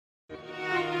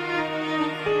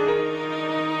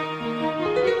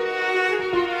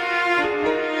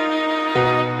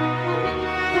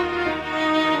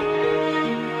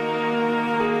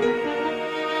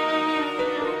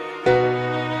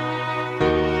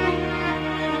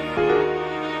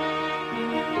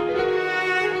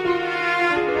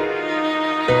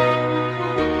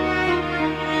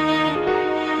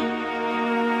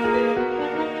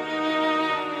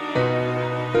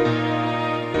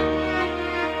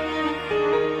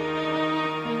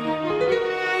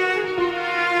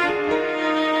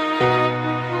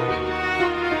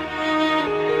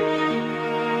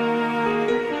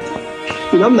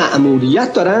اینا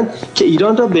مأموریت دارن که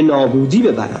ایران را به نابودی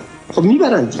ببرن. خب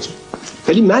میبرن دیگه،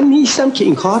 ولی من نیستم که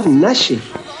این کار نشه.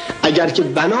 اگر که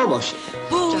بنا باشه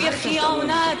بوی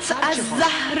خیانت از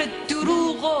زهر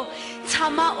دروغ و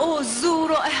طمع و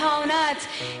زور و اهانت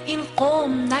این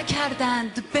قوم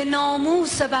نکردند به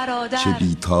ناموس برادر. چه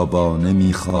بیتابانه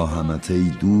میخواهمت ای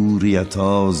دوریت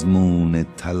آزمون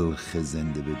تلخ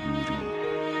زنده به گوری.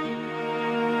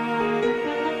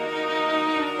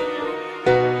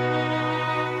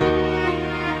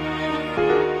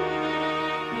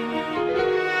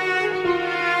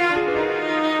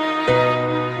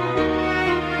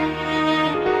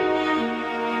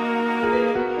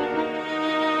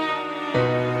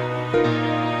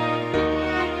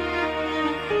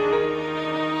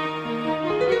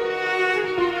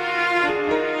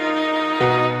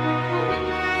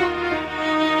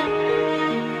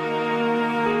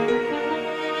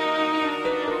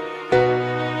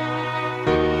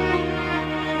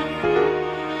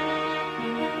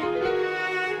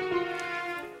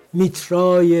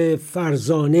 میترای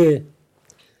فرزانه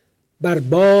بر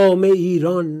بام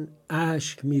ایران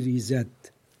اشک میریزد،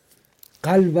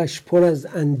 قلبش پر از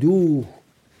اندوه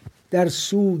در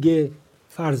سوگ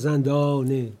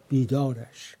فرزندان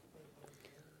بیدارش.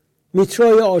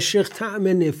 میترای عاشق طعم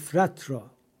نفرت را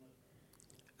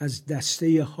از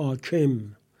دسته حاکم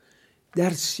در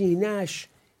سینه‌اش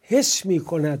حس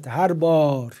میکند هر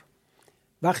بار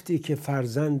وقتی که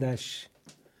فرزندش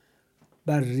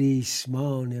بر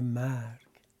ریسمان مرگ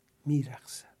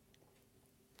میرقصد.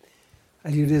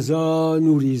 علیرضا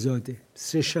نوری زاده،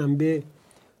 شنبه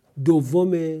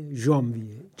 2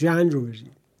 ژانویه. جنگ رو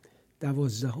برید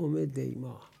 12 دی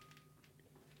ماه.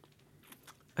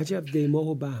 عجب دی ماه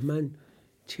و بهمن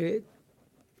چه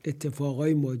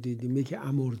اتفاقای ما دیدیم. یکی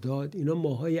مرداد، اینا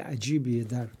ماهای عجیبیه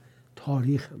در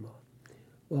تاریخ ما.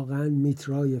 واقعا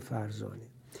میترای فرزانه.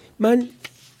 من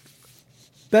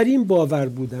بر این باور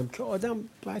بودم که آدم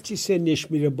هرچی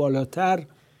سنش میره بالاتر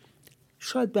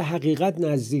شاید به حقیقت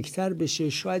نزدیکتر بشه،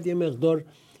 شاید یه مقدار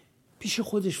پیش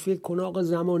خودش فکر کنه آقا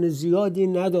زمان زیادی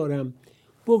ندارم،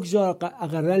 بگذار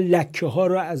اقلا لکه ها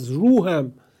رو از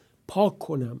روحم پاک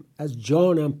کنم، از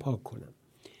جانم پاک کنم.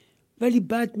 ولی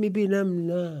بعد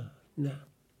میبینم نه.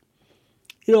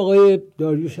 این آقای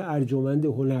داریوش ارجمند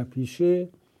هنرپیشه،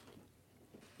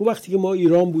 اون وقتی که ما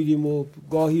ایران بودیم و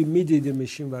گاهی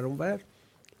میدیدیمشیم ورانور،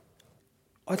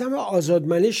 آدم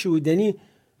آزادمنشی بود، یعنی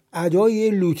ادعای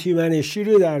لوتی منشی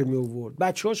رو در می آورد.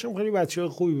 بچه‌هاش هم خیلی بچه‌های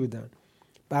خوبی بودن،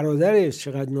 برادرش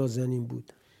چقدر نازنین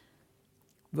بود.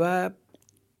 و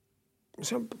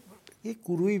مثلا یک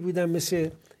گروهی بودن مثل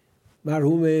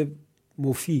مرحوم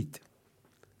مفید،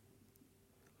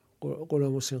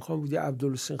 غلام حسین خان بود یا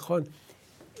عبدالحسین خان،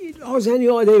 نازنین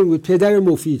آدمی بود، پدر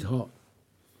مفیدها،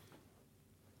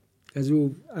 از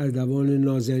او اردوان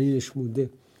نازنینش مونده.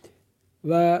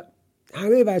 و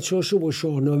همه بچه‌هاشو با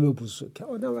شاهنامه بزرگ که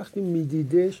آدم وقتی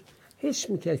میدیدش حس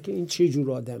میکرد که این چه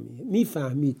جور آدمیه،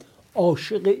 میفهمید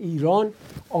عاشق ایران،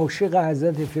 عاشق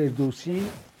حضرت فردوسی.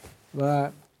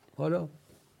 و حالا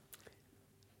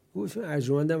گوشون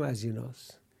ارجمندم از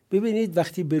ایناست. ببینید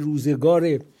وقتی به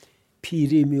روزگار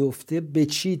پیری میفته به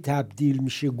چی تبدیل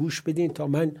میشه، گوش بدین تا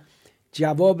من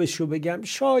جوابشو بگم.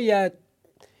 شاید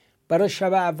برای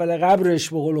شب اول قبرش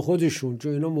به قول خودشون،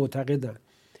 چون اینا معتقدن،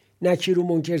 نکیر و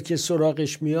منکر که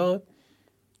سراغش میاد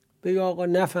بگه آقا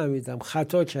نفهمیدم،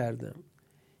 خطا کردم،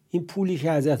 این پولی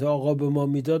که حضرت آقا به ما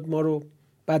میداد ما رو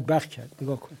بدبخت کرد.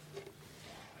 نگاه کن.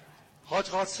 حاج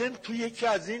قاسم تو یکی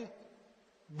از این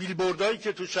بیلبوردایی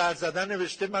که تو شهر زدن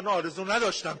نوشته من آرزو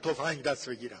نداشتم تفنگ دست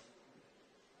بگیرم.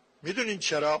 میدونین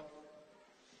چرا؟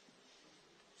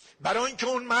 برای اینکه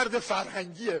اون مرد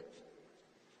فرهنگیه،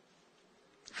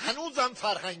 هنوزم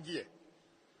فرهنگیه.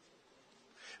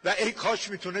 و ای کاش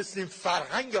میتونستیم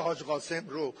فرهنگ حاج قاسم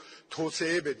رو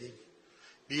توسعه بدیم،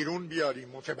 بیرون بیاریم،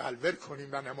 متبلور کنیم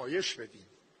و نمایش بدیم،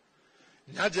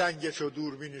 نه جنگش و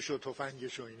دوربینش و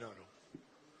تفنگش و اینا رو.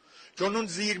 چون اون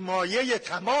زیرمایه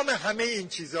تمام همه این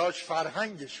چیزاش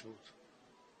فرهنگش بود.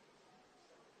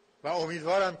 و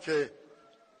امیدوارم که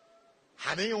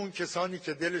همه اون کسانی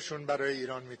که دلشون برای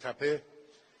ایران میتپه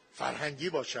فرهنگی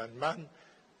باشن. من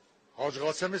حاج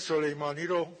قاسم سلیمانی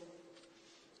رو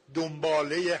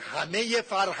دنباله همه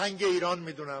فرهنگ ایران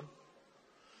میدونم،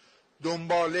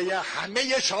 دنباله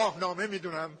همه شاهنامه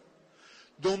میدونم،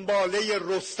 دنباله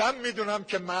رستم میدونم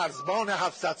که مرزبان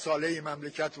 700 ساله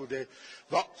مملکت بوده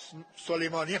و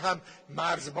سلیمانی هم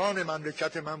مرزبان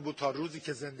مملکت من بود تا روزی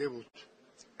که زنده بود.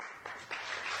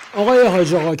 آقای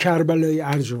حاج آقا کربلای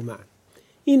ارجمند،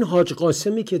 این حاج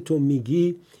قاسمی که تو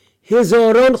میگی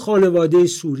هزاران خانواده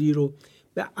سوری رو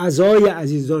به عزای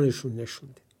عزیزانشون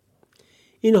نشونده.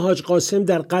 این حاج قاسم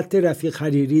در قتل رفیق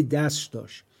حریری دست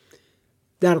داشت،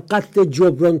 در قتل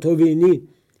جبران توینی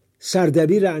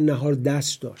سردبیر النهار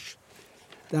دست داشت،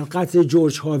 در قتل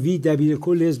جورج هاوی دبیر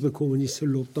کل حزب کمونیست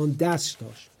لبنان دست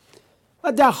داشت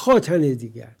و در خاتن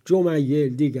دیگر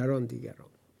جمعیل دیگران.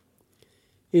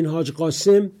 این حاج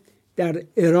قاسم در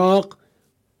عراق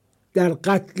در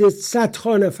قتل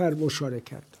صدها نفر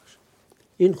مشارکت داشت.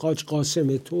 این حاج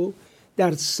قاسم تو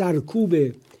در سرکوب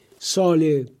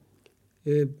سال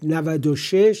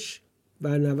 96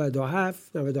 و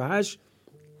 98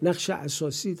 نقش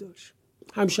اساسی داشت.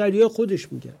 همشهری‌ها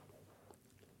خودش میگن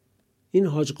این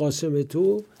حاج قاسم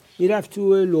تو میرفت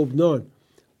تو لبنان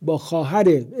با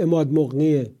خواهر عماد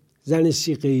مغنی زن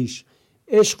سیقه‌ایش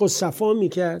عشق و صفا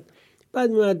میکرد،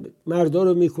 بعد مردا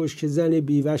رو میکش که زن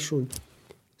بیوهشون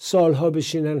سالها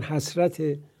بشینن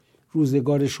حسرت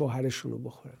روزگار شوهرشون رو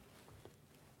بخورن.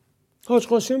 حاج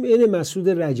قاسم این مسعود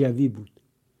رجوی بود،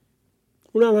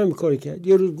 اونم هم کاری کرد.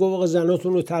 یه روز گفت آقا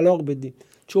زناتون رو طلاق بدین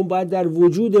چون باید در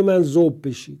وجود من ذوب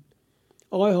بشید.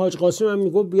 آقای حاج قاسم هم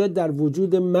میگفت بیاد در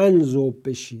وجود من ذوب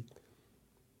بشید.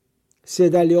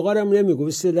 سید علی آقا هم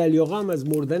نمیگفت. سید علی آقا هم از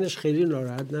مردنش خیلی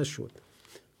ناراحت نشد،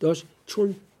 داشت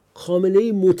چون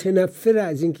خامنه‌ای متنفر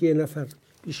از اینکه یه نفر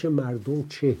پیش مردم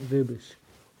چهره بشه.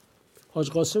 حاج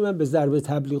قاسم هم به ضرب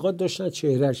تبلیغات داشتن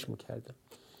چهرهش میکردن.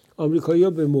 آمریکایی‌ها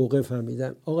به موقع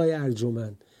فهمیدن آقای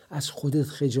ارجمند از خودت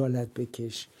خجالت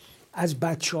بکش، از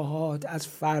بچه‌هات، از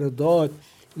فردات.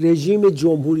 رژیم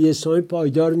جمهوری اسلامی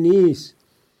پایدار نیست.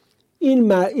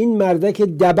 این مردک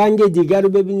دبنگ دیگر رو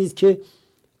ببینید که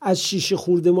از شیشه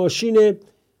خورده ماشین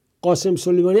قاسم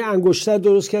سلیمانی انگشتر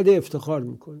درست کرده افتخار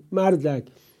میکنه. مردک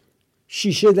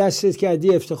شیشه دستت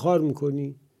کردی افتخار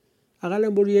میکنی؟ اقلا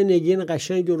برو یه نگین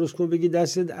قشنگ درست کن بگی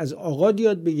دستت از آقا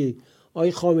یاد بگی.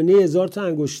 آقای خامنه 1000 تا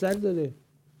انگشتر داره،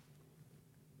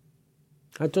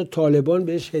 حتی طالبان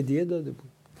بهش هدیه داده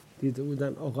بود، دیده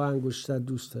بودن آقا انگشتر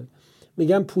دوست داره.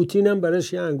 میگم پوتین هم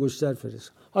براش یه انگشتر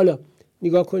فرست. حالا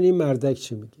نگاه کنیم مردک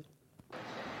چی میگه.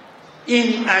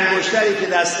 این انگشتری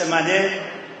که دست منه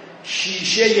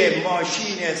شیشه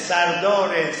ماشین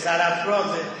سردار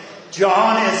سرافراز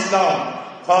جهان اسلام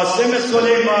قاسم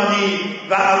سلیمانی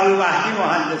و ابو مهدی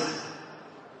مهندس.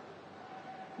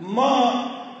 ما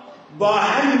با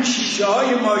همین شیشه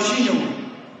های ماشینمون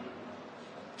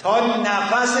تا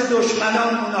نفس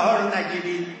دشمنان اونها رو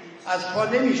نگیرید از پا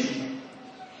نمیشیم.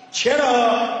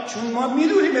 چرا؟ چون ما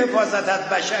میدونیم حفاظت از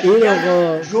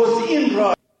بشریت جز این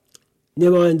را.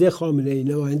 نماینده خامنه‌ای،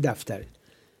 نماینده دفتره،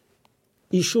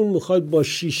 ایشون میخواد با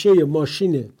شیشه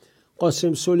ماشین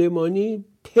قاسم سلیمانی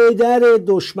پدر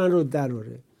دشمن رو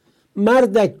دراره.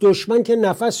 مردک دشمن که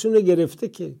نفسشون گرفته،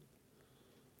 که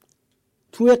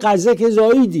توی غزه که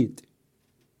زاییدید،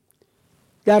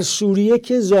 در سوریه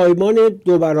که زایمان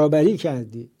 2 برابری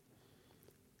کردید،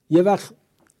 یه وقت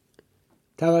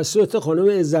توسط خانم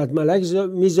عزت ملک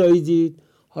میزاییدید،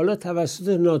 حالا توسط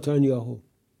نتانیاهو.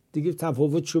 دیگه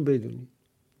تفاوتشو بدونید.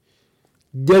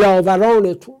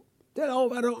 دلاورانتون،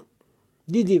 دلاوران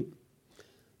دیدیم.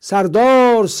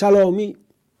 سردار سلامی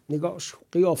نگاهش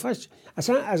قیافش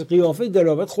اصلا از قیافه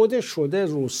دلاور خودش شده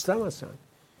رستم. اصلا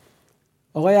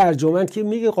آقای ارجمند که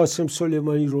میگه قاسم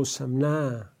سلیمانی رستم،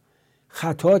 نه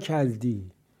خطا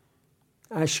کردی،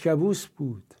 اشکبوس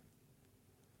بود.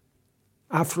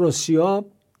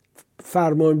 افراسیاب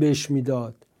فرمان بهش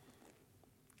میداد،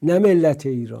 نه ملت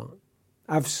ایران.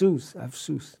 افسوس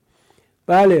افسوس.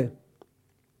 بله،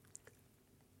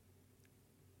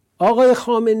 آقای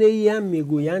خامنه‌ای هم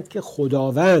میگویند که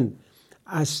خداوند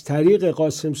از طریق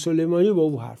قاسم سلیمانی با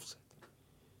او حرف زد.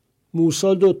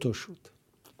 موسی 2 تا شد.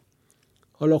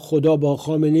 حالا خدا با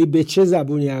خامنه‌ای به چه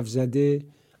زبونی حرف زده؟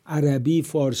 عربی،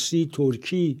 فارسی،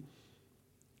 ترکی،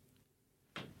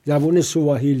 زبان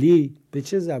سواحیلی، به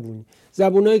چه زبونی؟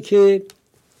 زبونایی که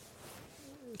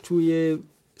توی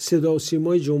صدا و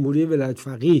سیمای جمهوری ولایت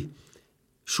فقیه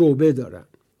شعبه دارن.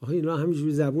 آخه اینا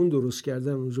همینجوری زبون درست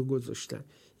کردن اونجا گذاشتن.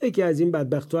 یکی از این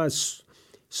بدبخت‌ها از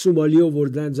سومالی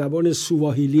آوردن زبان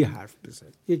سواحیلی حرف بزن،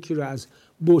 یکی رو از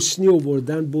بوسنی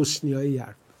آوردن بوسنیایی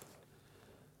حرف بزن.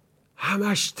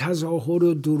 همش تظاهر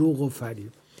و دروغ و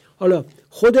فریب. حالا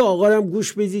خود آقا هم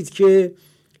گوش بدید که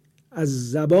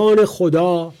از زبان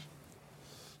خدا،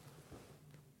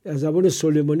 از زبان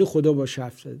سلیمانی خدا با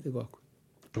حرف زد. نگاه کن.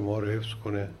 شما رو حفظ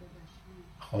کنه،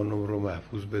 خانم رو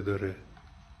محفوظ بداره.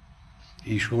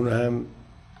 ایشون هم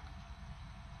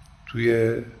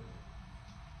توی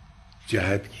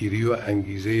جهتگیری و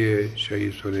انگیزه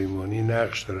شاه سلیمانی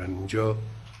نقش دارن. اینجا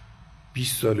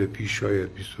 20 سال پیش، شاید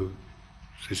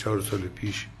 23-4 سال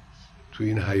پیش، توی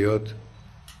این حیات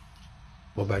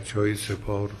با بچه‌های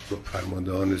سپاه و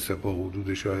فرماندهان سپاه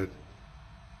حدود شاید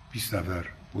 20 نفر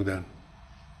بودن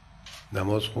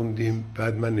نماز خوندیم.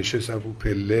 بعد من نشستم رو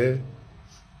پله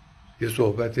یه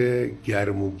صحبت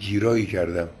گرم و گیرایی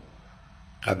کردم،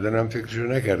 قبلا هم فکرشو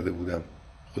نکرده بودم.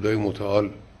 خدای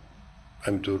متعال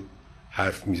همینطور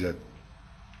حرف میزد،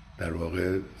 در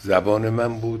واقع زبان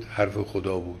من بود، حرف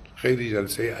خدا بود. خیلی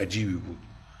جلسه عجیبی بود،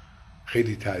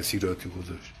 خیلی تأثیراتی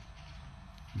گذاشت.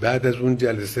 بعد از اون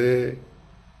جلسه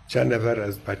چند نفر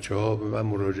از بچه‌ها به من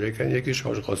مراجعه کردن، یکیش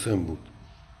حاج قاسم بود،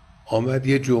 آمد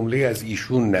یه جمله از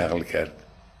ایشون نقل کرد،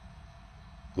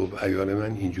 گفت عیال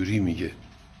من اینجوری میگه،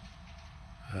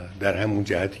 در همون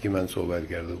جهتی که من صحبت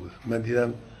کرده بودم. من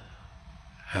دیدم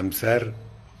همسر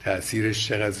تأثیرش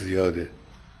چقدر زیاده،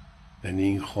 یعنی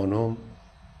این خانم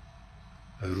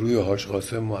روی حاج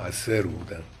قاسم مؤثر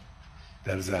بودن،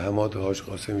 در زحمات حاج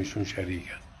قاسم ایشون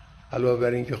شریکن. علاوه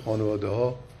بر این که خانواده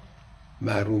ها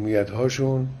محرومیت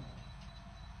هاشون،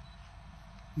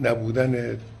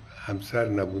 نبودن همسر،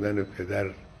 نبودن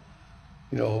پدر،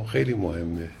 اینا خیلی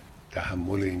مهمه.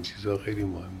 تحمل این چیزا خیلی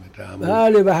مهمه.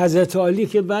 بله، به حضرت علی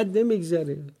که بد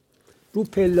نمیگذره، رو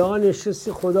پله ها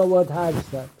نشستی خدا باید حرف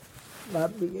زد و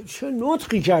چه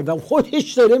نطقی کردم،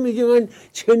 خودش داره میگه من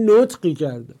چه نطقی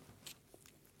کردم.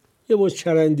 یه مش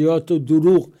چرندیات و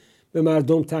دروغ به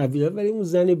مردم تحویل داد، ولی اون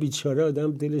زن بیچاره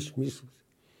آدم دلش میسوزه،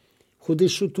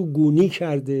 خودش رو تو گونی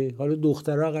کرده، حالا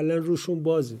دخترها اقلا روشون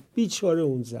بازه، بیچاره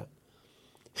اون زن.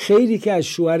 خیلی که از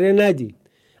شوهره ندید،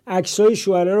 عکسای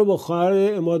شوهره رو با خواهر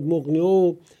عماد مقنی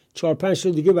و 4-5 تا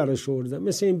دیگه براش آوردن،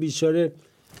 مثل این بیچاره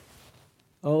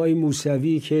آقای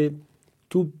موسوی که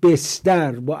تو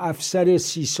بستر با افسر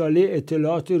 30 ساله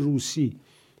اطلاعات روسی،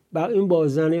 این با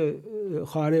زن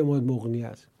خواهر عماد مقنی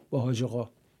است، با حاج آقا.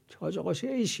 حاج آقا چه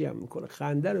عیشی هم میکنه،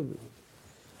 خنده رو ببین.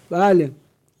 بله،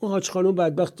 اون حاج خانم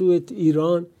بدبخت تو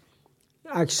ایران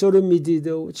عکس‌ها رو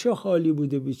میدیده و چه حالی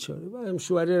بوده بیچاره. بعدم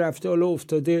شوهر رفته حالا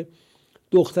افتاده،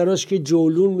 دختراش که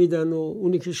جولون میدن و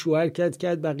اونی که شوهر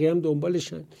کرد بقیه هم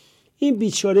دنبالشن، این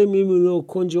بیچاره میمونه و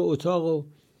کنج اتاق و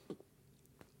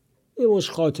یه مش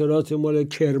خاطرات مال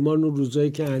کرمان و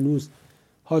روزایی که هنوز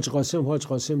حاج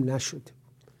قاسم نشده.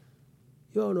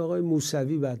 یا اون آقای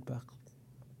موسوی بدبخت،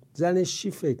 زنش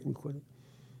چی فکر میکنه؟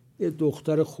 یه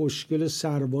دختر خوشگل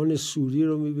سروان سوری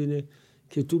رو میبینه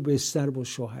که تو بستر با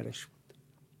شوهرش بود.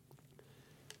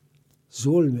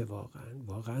 ظلمه،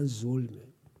 واقعا ظلمه.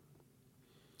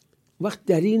 وقت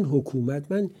در این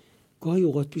حکومت، من گاهی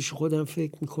اوقات پیش خودم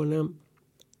فکر میکنم،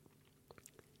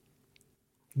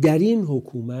 در این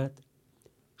حکومت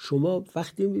شما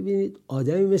وقتی میبینید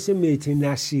آدمی مثل مهدی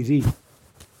نصیری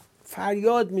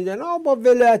فریاد میدن با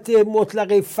ولایت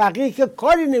مطلقه فقیه که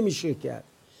کاری نمیشه کرد،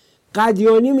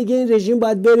 قدیانی میگه این رژیم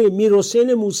باید بره،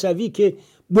 میرحسین موسوی که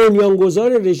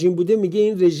بنیانگذار رژیم بوده میگه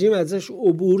این رژیم ازش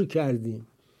عبور کردیم،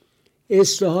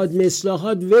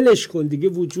 اصلاحات ولش کن دیگه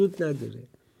وجود نداره.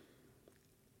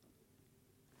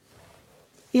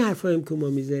 این حرفایی که ما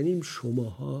میزنیم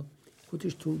شماها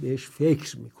خودتون بهش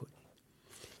فکر میکنید.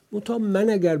 منتها من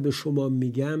اگر به شما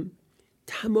میگم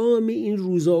تمام این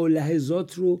روزا و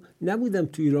لحظات رو نبودم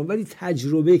تو ایران ولی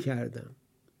تجربه کردم.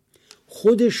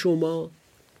 خود شما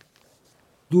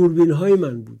دوربین های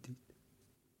من بودید،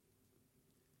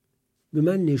 به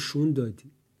من نشون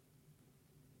دادید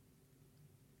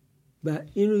و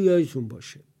اینو یادتون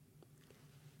باشه،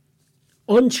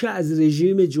 آنچه از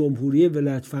رژیم جمهوری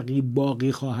ولایت فقیه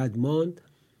باقی خواهد ماند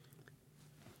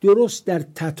درست در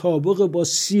تطابق با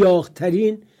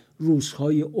سیاه‌ترین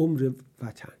روزهای عمر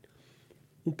وطن.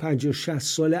 اون 50-60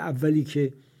 سال اولی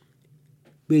که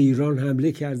به ایران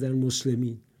حمله کردن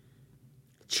مسلمین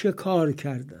چه کار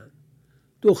کردن؟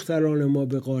 دختران ما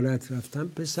به غارت رفتن،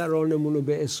 پسرانمون رو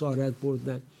به اسارت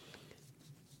بردن،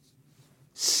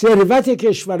 ثروت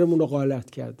کشورمون رو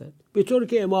غارت کردن، به طور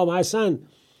که امام حسن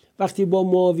وقتی با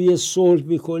معاویه صلح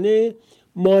میکنه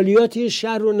مالیات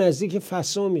شهر رو نزدیک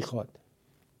فسا میخواد.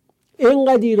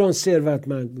 اینقدر ایران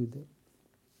ثروتمند بوده.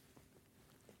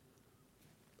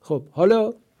 خب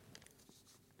حالا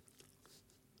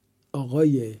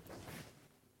آقای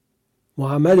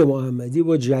محمدی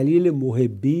با جلیل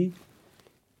محبی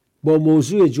با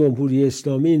موضوع جمهوری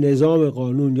اسلامی، نظام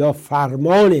قانون یا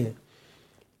فرمان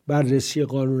بررسی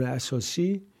قانون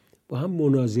اساسی با هم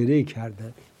مناظره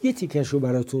کردن. یه تیکشو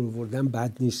براتون آوردم،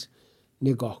 بد نیست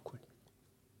نگاه کنید.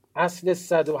 اصل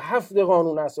 107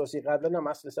 قانون اساسی، قبلا هم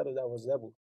اصل 112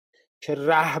 بود، که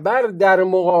رهبر در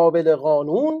مقابل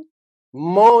قانون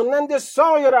مانند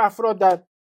سایر افراد در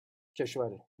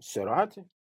کشوره. صراحته،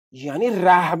 یعنی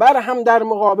رهبر هم در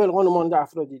مقابل قانون مانند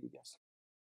افرادی دیگه است.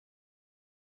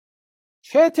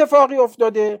 چه اتفاقی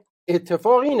افتاده؟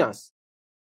 اتفاق این است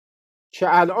که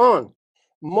الان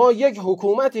ما یک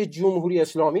حکومت جمهوری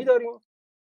اسلامی داریم،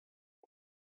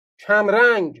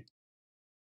 کمرنگ،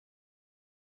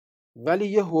 ولی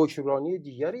یه حکمرانی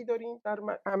دیگری داریم در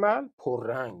عمل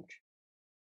پررنگ.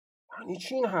 یعنی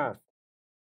چی این حرف؟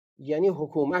 یعنی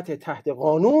حکومت تحت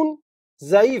قانون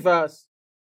ضعیف است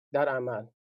در عمل،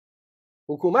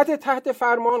 حکومت تحت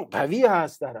فرمان قوی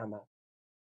هست در عمل.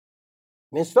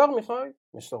 مصداق میخوای؟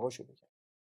 مصداقاشو بگم.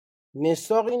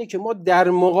 مصداق اینه که ما در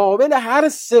مقابل هر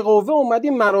سه قوه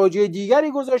اومدیم مراجع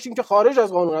دیگری گذاشتیم که خارج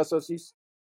از قانون اساسی است.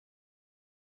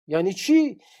 یعنی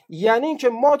چی؟ یعنی این که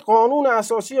ما قانون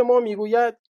اساسی ما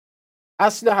میگوید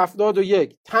اصل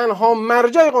 71 تنها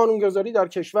مرجع قانونگذاری در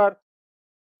کشور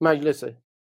مجلسه.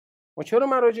 ما چرا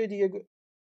مراجع دیگه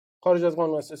خارج از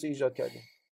قانون اساسی ایجاد کردیم؟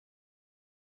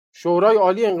 شورای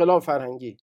عالی انقلاب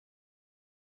فرهنگی،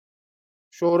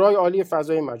 شورای عالی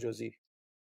فضای مجازی،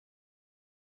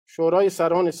 شورای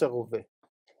سران سه قوه،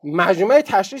 مجمع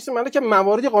تشخیص ملک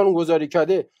مواردی قانون گذاری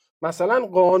کرده. مثلا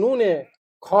قانون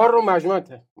کار رو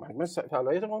مجمع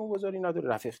صلاحیت قانون گذاری نداره،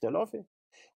 رفع اختلافه.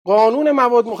 قانون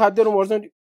مواد مخدر و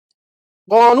موارد،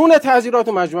 قانون تعزیرات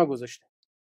و مجمع گذاشته.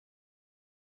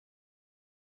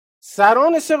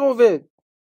 سران سه قوه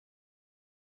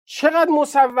چقدر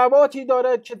مصوباتی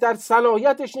دارد که در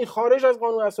صلاحیتش نیست، خارج از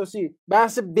قانون اساسی.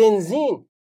 بحث بنزین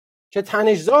که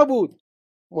تنش‌زا بود،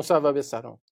 مصوبه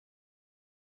سران.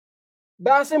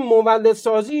 بحث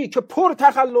مولدسازی که پر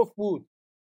تخلف بود،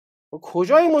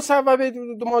 کجای مصوبه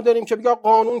ما داریم که بگه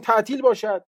قانون تعطیل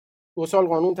باشد، 2 سال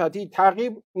قانون تعطیل،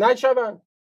 تعقیب نشوند؟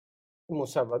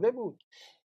 مصوبه بود.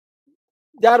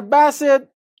 در بحث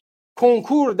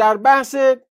کنکور، در بحث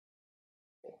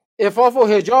عفاف و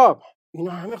حجاب،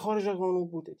 اینا همه خارج از قانون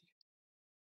بوده.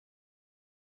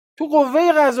 تو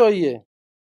قوه قضاییه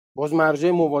باز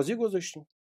مرجع موازی گذاشتیم.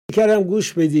 کردم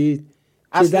گوش بدید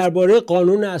که درباره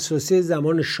قانون اساسی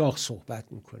زمان شاه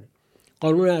صحبت میکنه،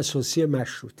 قانون اساسی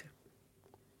مشروطه.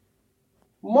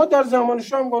 ما در زمان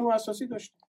شاه قانون اساسی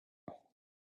داشتیم،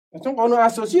 مثلا قانون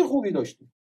اساسی خوبی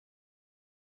داشتیم.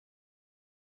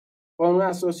 قانون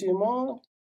اساسی ما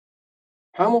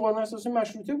همون قانون اساسی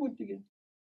مشروطه بود دیگه.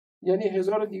 یعنی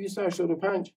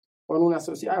 1285 قانون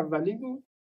اساسی اولی بود،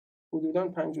 حدوداً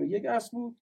 51 اصل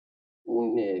بود.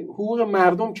 اون حقوق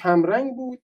مردم کمرنگ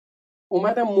بود،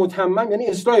 اومدن متمم، یعنی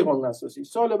اصلاح قانون اساسی.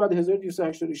 سال بعد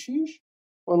 1286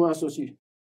 قانون اساسی.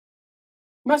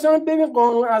 مثلا ببین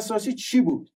قانون اساسی چی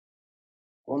بود؟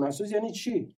 قانون اساسی یعنی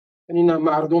چی؟ یعنی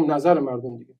مردم، نظر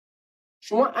مردم دیگه.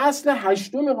 شما اصل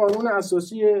 8 قانون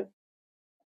اساسی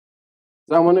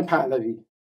زمان پهلوی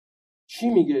چی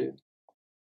میگه؟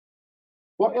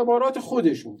 با عبارات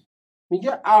خودشون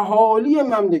میگه اهالی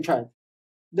مملکت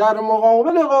در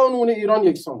مقابل قانون ایران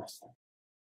یکسان هستند.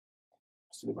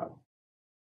 اصل برنامه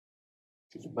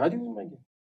چیز بدی بود مگه؟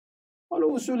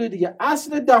 حالا اصول دیگه.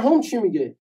 اصل 10 چی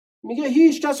میگه؟ میگه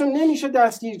هیچ کس رو نمیشه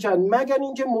دستگیر کرد مگر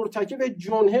اینکه مرتکب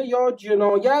جنحه یا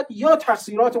جنایت یا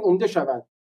تقصیرات عمده شود،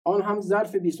 آن هم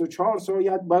ظرف 24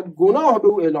 ساعت بعد گناه به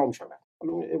او اعلام شود.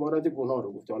 حالا اون عبارت گناه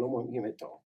رو گفته، حالا ما میگیم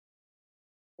ادعا.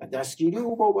 و دستگیری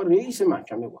او با رئیس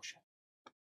محکمه باشه.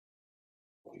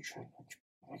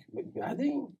 بعد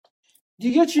این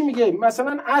دیگه چی میگه؟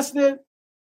 مثلا اصل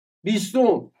 20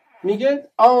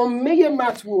 میگه عامه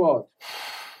مطبوعات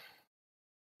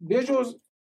بجز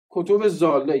کتب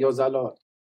زاله یا زلال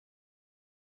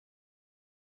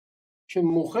که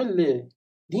مخل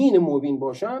دین مبین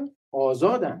باشن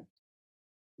آزادن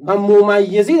و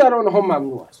ممیزی در آنها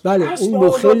ممنوع است. بله، این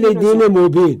مخل دین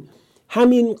مبین.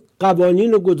 همین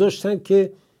قوانین رو گذاشتن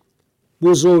که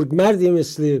بزرگمردی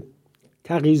مثل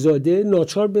تقی‌زاده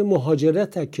ناچار به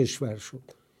مهاجرت از کشور شد،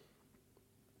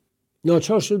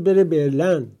 ناچار شد بره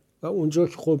برلن و اونجا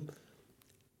که خب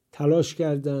تلاش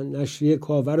کردن، نشریه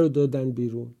کاوه رو دادن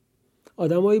بیرون.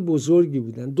 آدمای بزرگی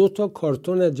بودن. 2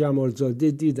 کارتون از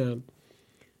جمالزاده دیدم.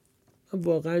 من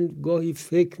واقعا گاهی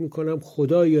فکر میکنم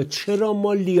خدایا چرا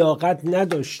ما لیاقت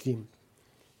نداشتیم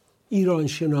ایران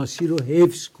شناسی رو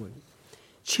حفظ کنیم؟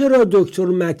 چرا دکتر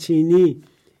متینی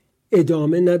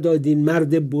ادامه ندادین؟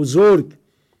 مرد بزرگ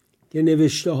که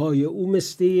نوشته های او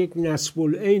مثل یک نصب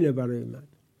العینه برای من.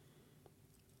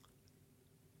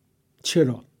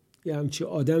 چرا؟ یه همچی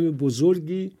آدم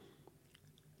بزرگی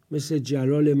مثل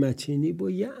جلال متینی با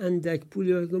یه اندک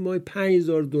پول ما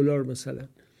 $5000 مثلا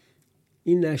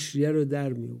این نشریه رو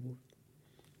در می آورد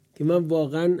که من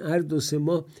واقعا هر 2-3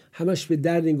 ماه همش به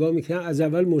در نگاه میکنم. از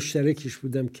اول مشترکش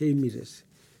بودم کی میرسه.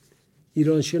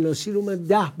 ایران شناسی رو من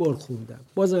 10 بار خوندم،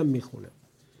 بازم میخونم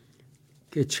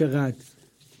که چقدر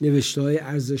نوشته های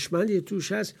ارزشمندی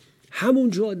توش هست.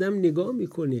 همونجا آدم نگاه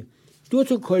میکنه.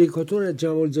 2 کاریکاتور از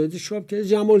جمالزاده چاپ کرده.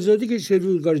 جمالزاده که چه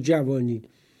روزگار جوانی،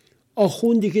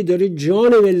 آخوندی که داره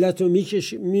جان ملت رو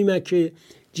میمکه،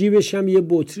 جیبش هم یه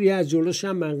بطری، از جلوش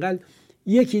هم منقل،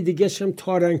 یکی دیگه هم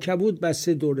تارنکبوت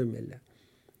بسته دور ملت.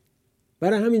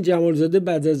 برای همین جمالزاده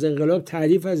بعد از انقلاب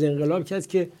تعریف از انقلاب کرد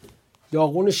که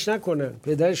داغونش نکنن،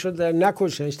 پدرش رو در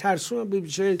نکشنش، ترسون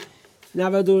بیچاره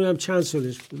 90 چند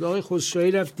سالش بود. آقای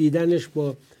خسروی رفت دیدنش،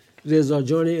 با رضا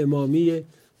جان امامی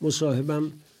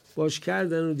مصاحبم باش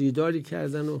کردن و دیداری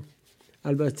کردن و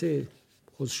البته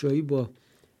خسروی با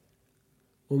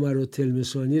عمر و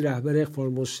تلمسانی رهبر اخبار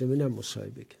مسلمین هم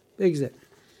مصاحبه کرد.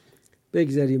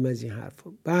 بگذاریم از این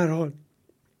حرفا. به هر حال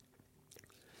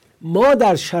ما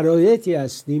در شرایطی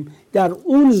هستیم در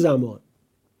اون زمان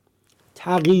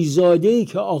تقی‌زاده‌ای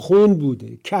که آخوند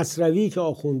بوده، کسروی که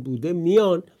آخوند بوده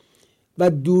میان و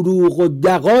دروغ و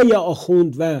دغای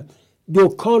آخوند و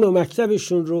دکان و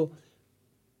مکتبشون رو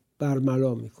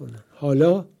برملا میکنن.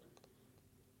 حالا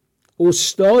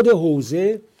استاد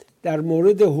حوزه در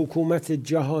مورد حکومت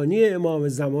جهانی امام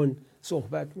زمان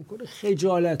صحبت میکنه.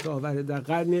 خجالت آوره در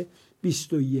قرن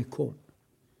 21.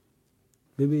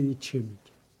 ببینید چه میگه.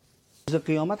 روز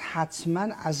قیامت حتما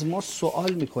از ما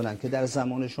سوال میکنن که در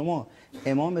زمان شما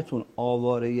امامتون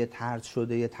آواره طرد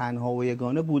شده تنها و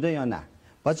یگانه بوده یا نه؟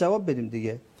 باید جواب بدیم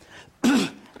دیگه.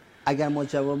 اگر ما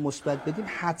جواب مثبت بدیم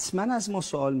حتما از ما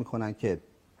سوال میکنن که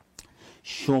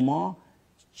شما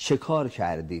چه کار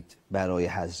کردید برای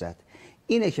حضرت.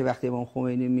 اینه که وقتی امام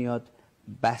خمینی میاد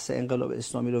بحث انقلاب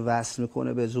اسلامی رو وصل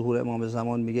میکنه به ظهور امام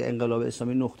زمان، میگه انقلاب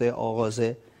اسلامی نقطه آغاز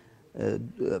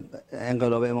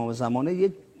انقلاب امام زمانه،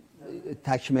 یه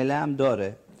تکمله هم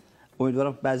داره.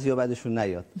 امیدوارم بعضیا بعدشون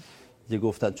نیاد یه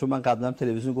گفتن، چون من قبلا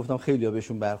تلویزیون گفتم خیلی‌ها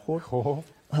بهشون برخورد. خب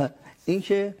این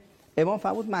که امام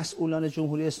فرمود مسئولان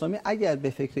جمهوری اسلامی اگر به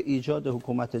فکر ایجاد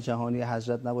حکومت جهانی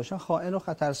حضرت نباشن خائن و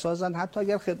خطرسازن، حتی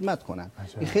اگر خدمت کنن.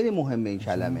 این خیلی مهمه این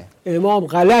کلمه. امام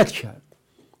غلط کرد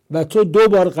و تو 2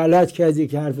 بار غلط کردی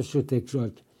که حرفش رو تکرار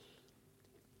کرد.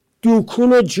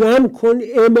 دوکون رو جمع کن.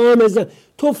 امام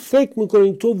تو فکر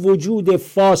میکنی تو وجود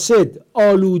فاسد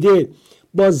آلوده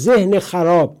با ذهن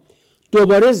خراب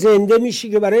دوباره زنده میشی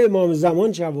که برای امام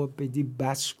زمان جواب بدی؟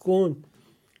 بس کن.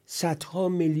 صدها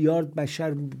میلیارد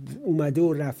بشر اومده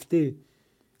و رفته،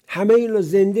 همه اینا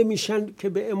زنده میشن که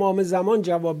به امام زمان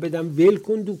جواب بدن. ول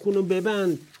کن دوکونو،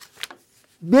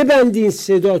 ببند این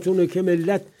صداتونو که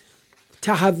ملت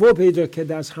تهوع پیدا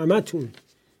کرده از همتون،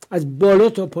 از بالا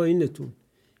تا پایینتون.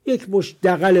 یک مش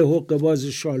دغل حق باز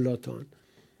شالاتان.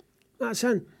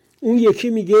 مثلا اون یکی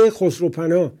میگه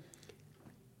خسروپناه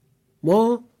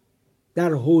ما در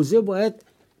حوزه باید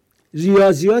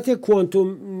ریاضیات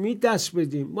کوانتومی دست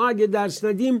بدیم، ما اگه درس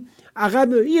ندیم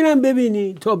عقب. اینم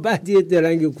ببینی تا بعد یه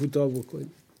درنگ کوتاه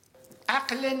بکنی.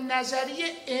 عقل نظری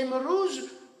امروز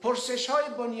پرسش های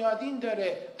بنیادین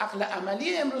داره، عقل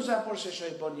عملی امروز هم پرسش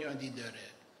های بنیادین داره.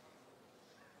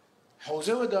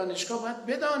 حوزه و دانشگاه باید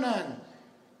بدانن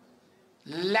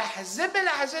لحظه به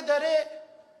لحظه داره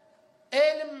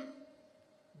علم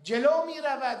جلو می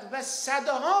رود و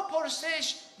صدها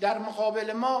پرسش در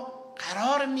مقابل ما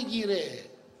قرار میگیره.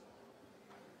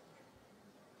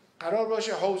 قرار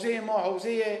باشه حوزه ما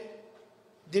حوزه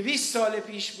 200 سال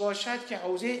پیش باشد که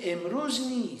حوزه امروز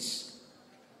نیست.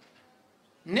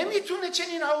 نمیتونه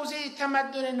چنین حوزه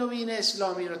تمدن نوین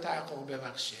اسلامی رو تحقق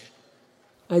ببخشه.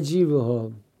 عجیبه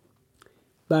ها.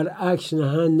 برعکس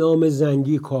نهن نام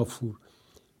زنگی کافور.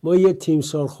 ما یه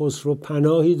تیمسار خسرو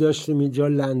پناهی داشتیم اینجا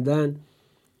لندن،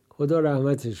 خدا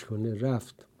رحمتش کنه،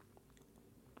 رفت.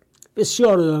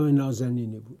 بسیار آدم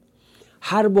نازنینی بود.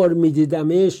 هر بار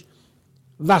میدیدمش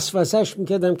وسوسش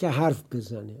میکردم که حرف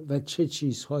بزنه و چه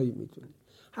چیزهایی میدونه.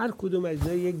 هر کدوم از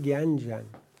اینا یه گنجن.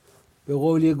 به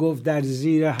قولی گفت در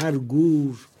زیر هر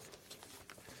گور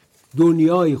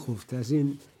دنیای خفته. از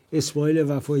این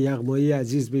اسماعیل وفا یغمایی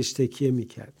عزیز بهش تکیه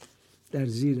میکرد. در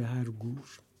زیر هر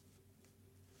گور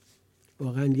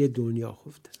واقعا یه دنیا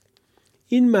خفته.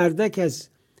 این مردک از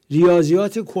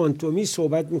ریاضیات کوانتومی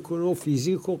صحبت میکنه و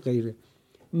فیزیک و غیره.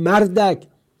 مردک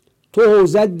تو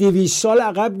حوزه 200 سال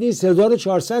عقب نیست،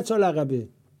 1400 سال عقبه.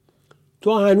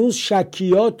 تو هنوز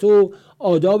شکیات و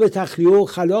آداب تخلیه و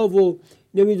خلا و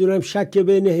نمیدونم شک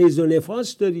بین حیض و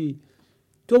نفاس داری.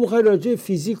 تو میخوای راجع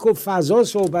فیزیک و فضا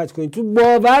صحبت کنی، تو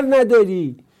باور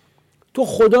نداری. تو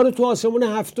خدا رو تو آسمون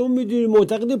هفتم میدونی،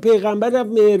 معتقد پیغمبر رفت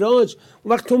معراج.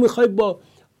 اون وقت تو میخوای با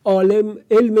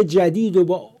علم جدید و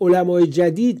با علمای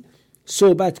جدید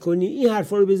صحبت کنی، این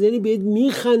حرفا رو بزنی بهت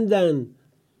میخندن.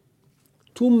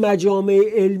 تو مجامع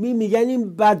علمی میگن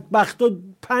این بدبختا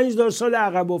 5000 سال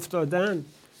عقب افتادن.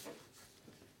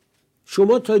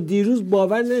 شما تا دیروز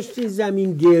باور نشدین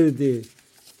زمین گرده.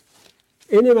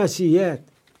 این مسیحیت.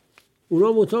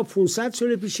 اونا متا 500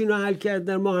 سال پیش اینا حل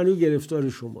کردن، ما هنوز گرفتار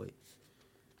شماییم.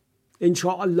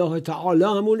 انشاءالله تعالی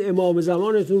همون امام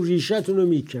زمانتون ریشتون رو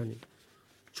میکنه،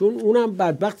 چون اونم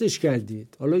بدبختش کردید.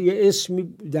 حالا یه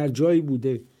اسمی در جایی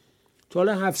بوده تا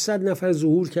حالا 700 نفر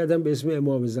ظهور کردن به اسم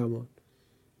امام زمان.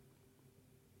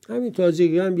 همین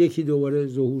تازگی هم یکی دوباره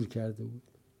ظهور کرده بود.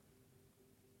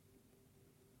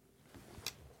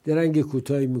 درنگ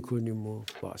کوتاهی میکنیم و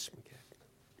باز میگردیم.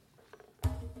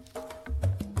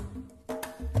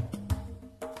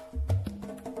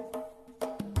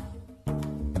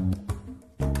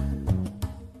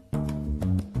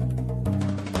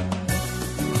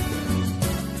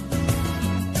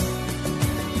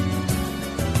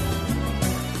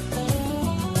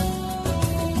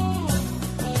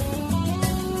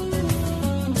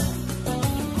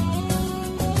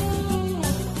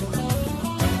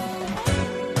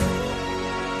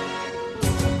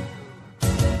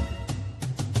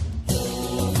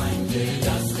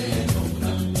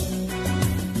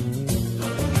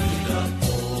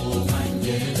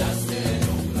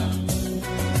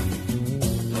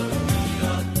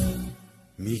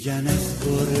 میگن از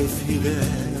تو رفیق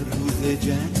روز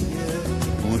جنگه،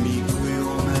 ما میگویم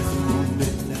از اون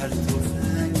بهتر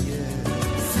تفنگه.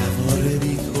 سوار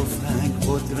بی تفنگ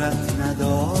قدرت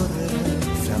نداره،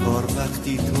 سوار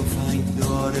وقتی تفنگ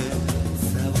داره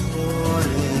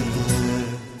سواره.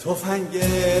 تفنگ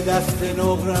دست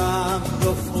نقرم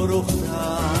رو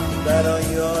فروختم، برای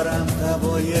یارم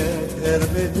قبای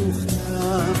قرمه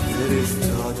دوختم.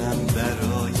 فرستادم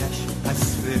برایش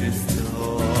پس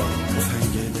فرستاد،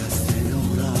 تفنگ دست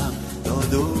نقرم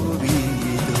داد و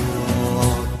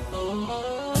بیدار.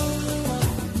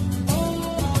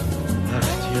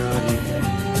 اختیاری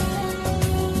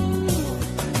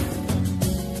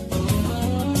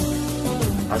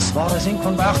اسوار از این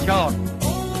کن به اختیار.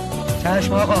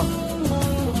 چشم آقا،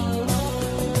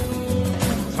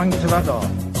 تفنگ تو بردار،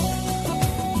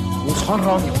 روزخان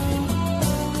را میاد.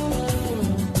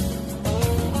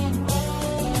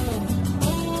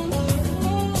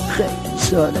 خیلی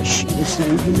سال شیر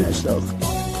سنگی نساخت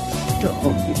که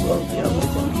آبی باقی هم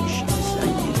با شیر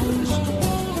سنگی درست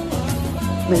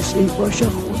کنم، مثل این باشه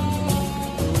خود.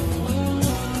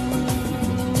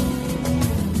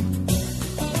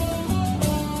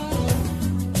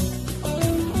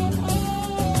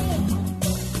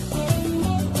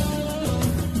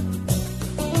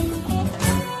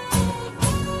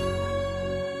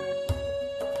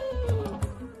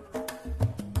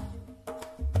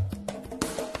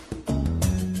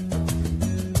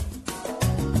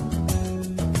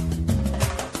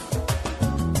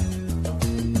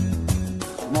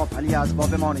 از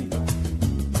باب بمانیم،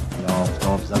 یا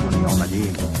آفتاب زد و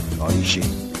نیامدیم تاریشی،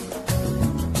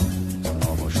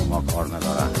 اونا با شما کار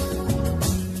ندارن.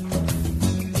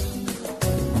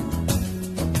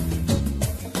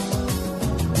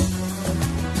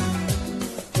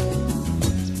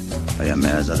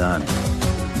 پیمه زدن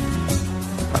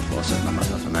حفاظت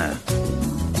نمتفمه،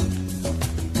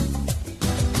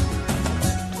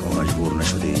 تو مجبور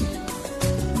نشدی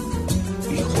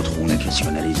بی خود خونه کسی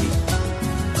رو نریزی.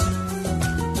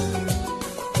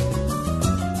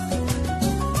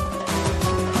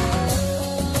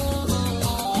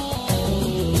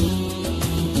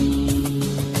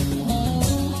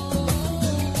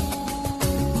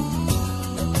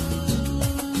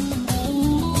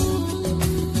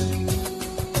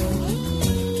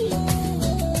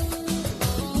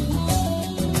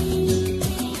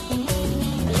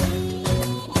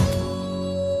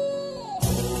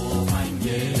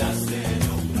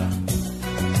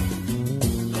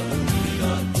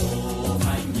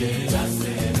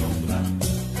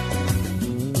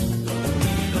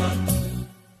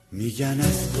 میگن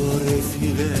از تو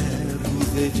رفیق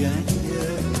روز جنگه،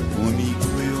 ما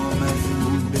میگویم از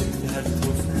اون بهتر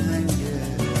تفنگه.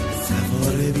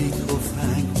 سوار بی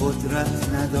تفنگ قدرت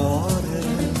نداره،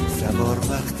 سوار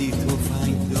وقتی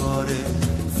تفنگ داره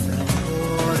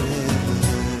سواره.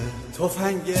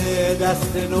 تفنگ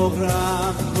دست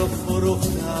نقرم رو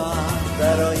فروختم،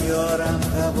 برای یارم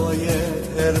قبای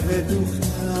قرمه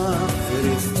دوختم.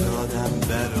 فرستادم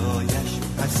برایش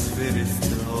پس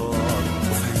فرستاد،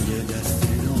 تفنگ دست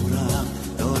نقرم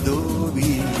داد و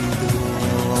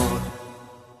بیدار.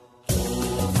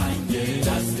 تفنگ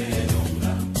دست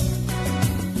نقرم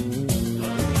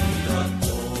داد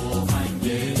و بیدار. تفنگ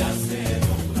دست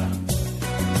نقرم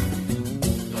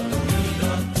داد و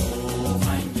بیدار.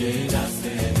 تفنگ دست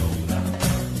نقرم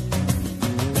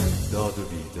داد و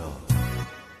بیدار.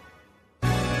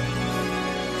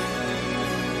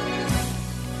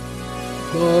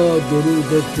 با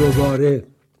درود دوباره.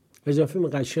 اضافه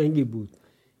قشنگی بود،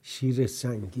 شیر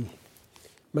سنگی،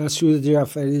 مسعود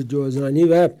جعفری جوزانی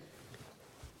و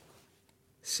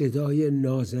صدای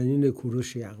نازنین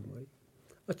کوروش یغمایی.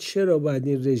 چرا باید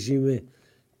این رژیم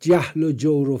جهل و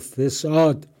جور و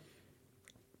فساد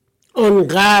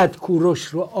آنقدر کوروش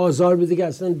رو آزار بده که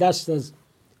اصلا دست از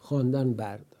خواندن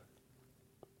بردار.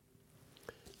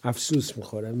 افسوس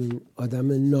میخورم این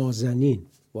آدم نازنین،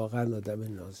 واقعا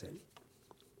آدم نازنین.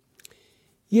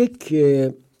 یک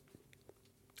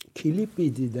کلیپی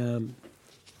دیدم،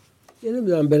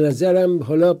 نمیدونم، به نظرم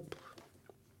حالا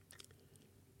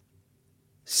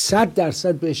 100%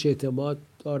 بهش اعتماد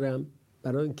دارم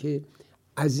برای اینکه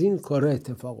از این کارا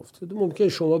اتفاق افتاده. ممکن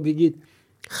شما بگید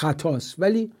خطاست،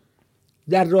 ولی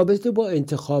در رابطه با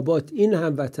انتخابات این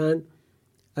هموطن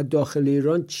از داخل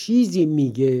ایران چیزی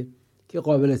میگه که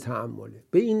قابل تأمله.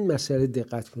 به این مسئله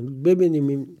دقت کنید. ببینیم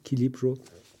این کلیپ رو.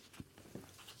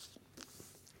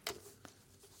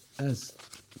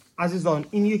 عزیزان،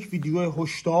 این یک ویدیو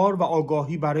هشدار و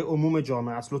آگاهی برای عموم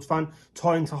جامعه است. لطفاً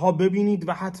تا انتها ببینید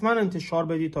و حتما انتشار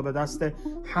بدید تا به دست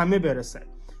همه برسه.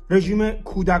 رژیم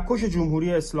کودککش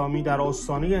جمهوری اسلامی در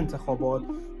آستانه انتخابات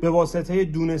به واسطه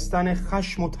دونستن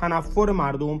خشم و تنفر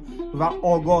مردم و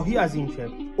آگاهی از اینکه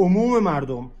عموم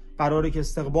مردم قراره که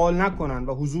استقبال نکنن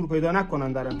و حضور پیدا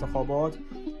نکنن در انتخابات،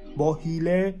 با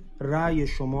حیله رأی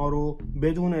شما رو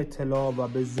بدون اطلاع و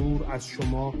به زور از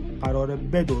شما قراره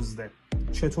بدزده.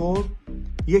 چطور؟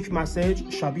 یک مسیج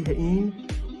شبیه این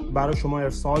برای شما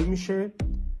ارسال میشه،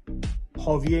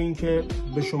 حاوی این که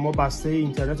به شما بسته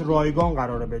اینترنت رایگان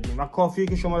قراره بدیم و کافیه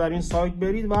که شما در این سایت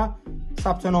برید و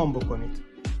ثبت نام بکنید.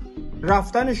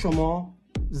 رفتن شما،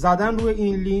 زدن روی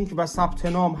این لینک و ثبت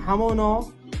نام همانا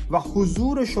و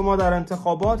حضور شما در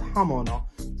انتخابات همانا.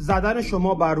 زدن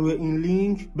شما بر روی این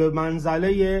لینک به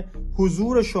منزله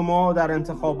حضور شما در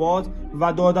انتخابات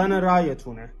و دادن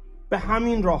رأیتونه. به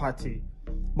همین راحتی.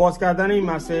 باز کردن این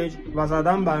مسیج و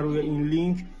زدن بر روی این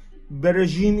لینک به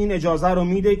رژیم این اجازه رو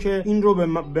میده که این رو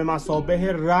به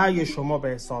مثابه رأی شما به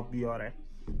حساب بیاره.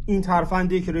 این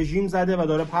ترفندی که رژیم زده و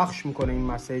داره پخش میکنه این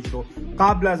مسیج رو،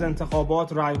 قبل از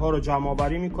انتخابات رأی ها رو جمع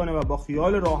آوری میکنه و با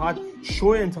خیال راحت شو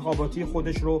انتخاباتی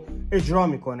خودش رو اجرا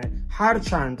میکنه.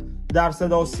 هرچند در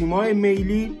صدا و سیمای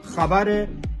میلی خبر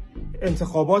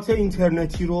انتخابات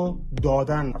اینترنتی رو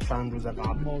دادن چند روز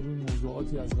قبل. ما روی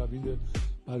موضوعاتی از قبیل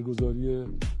برگزاری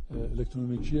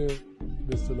الکترونیکی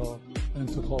به اصطلاح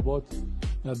انتخابات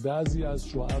در بعضی از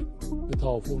شعب به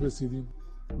توافق رسیدیم.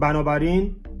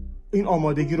 بنابراین این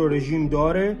آمادگی رو رژیم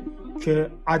داره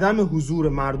که عدم حضور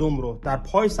مردم رو در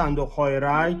پای صندوق‌های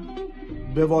رأی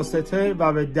به واسطه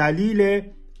و به دلیل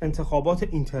انتخابات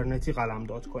اینترنتی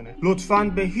قلمداد کنه. لطفاً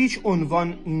به هیچ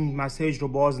عنوان این مسیج رو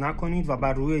باز نکنید و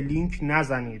بر روی لینک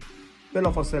نزنید.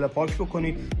 بلافاصله پاک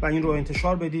بکنید و این رو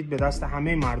انتشار بدید به دست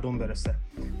همه مردم برسه.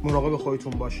 مراقب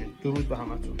خودتون باشید. درود به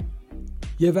همتون.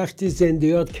 یه وقتی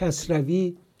زندیات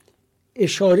کسروی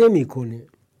اشاره میکنه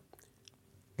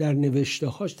در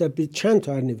نوشته‌هاش، در چند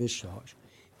تا نوشته‌هاش،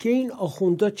 که این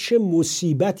آخوندا چه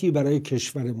مصیبتی برای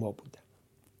کشور ما بودن.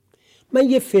 من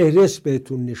یه فهرست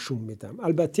بهتون نشون میدم.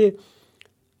 البته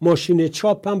ماشین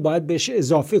چاپ هم باید بهش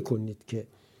اضافه کنید که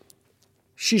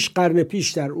 6 قرن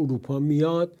پیش در اروپا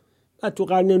میاد و تو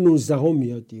قرن 19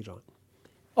 میاد ایران.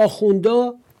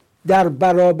 آخوندا در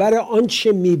برابر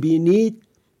آنچه میبینید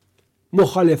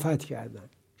مخالفت کردن.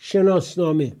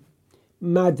 شناسنامه،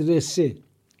 مدرسه،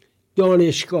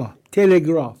 دانشگاه،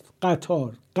 تلگراف،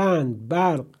 قطار، قند،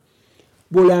 برق،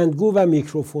 بلندگو و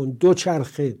میکروفون،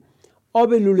 دوچرخه،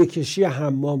 آب لوله کشی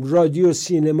حمام، رادیو،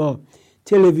 سینما،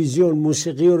 تلویزیون،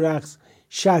 موسیقی و رقص،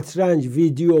 شطرنج،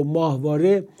 ویدیو،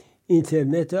 ماهواره،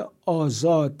 اینترنت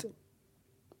آزاد.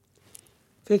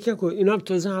 فکر کن اینا هم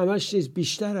تازه همش چیز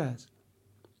بیشتر است.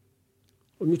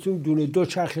 میتونیم دونه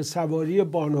دوچرخه سواری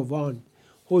بانوان،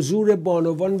 حضور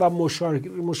بانوان و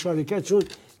مشارکتشون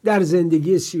در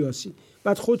زندگی سیاسی.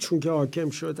 بعد خودشون که حاکم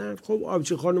شدن، خب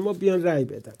آبجی خانما بیان رأی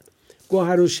بدن،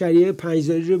 گوهر و شریعه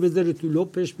پنجره رو بذاره تو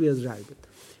لپش بیاد رأی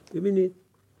بدن. ببینید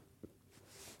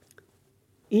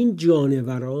این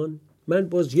جانوران، من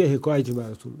باز یه حکایتی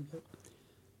براتون میگم.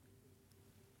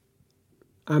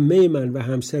 عمه من و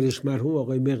همسرش مرحوم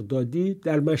آقای مقدادی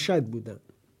در مشهد بودن،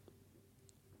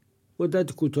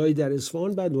 مدت کوتاهی در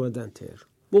اصفهان، بعد اومدن تهران.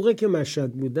 موقع که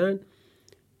مشهد بودن،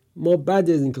 ما بعد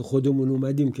از اینکه خودمون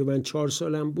اومدیم که من 4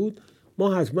 سالم بود،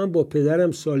 ما حتما با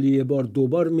پدرم سالی یه بار 2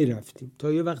 بار میرفتیم،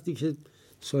 تا یه وقتی که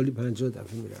سالی 50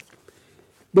 دفعه میرفتیم.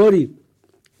 باری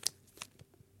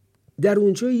در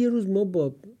اونجا یه روز ما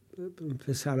با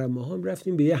پسرم هم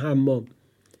رفتیم به یه حمام،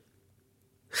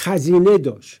 خزینه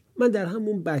داشت. من در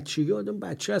همون بچگی، آدم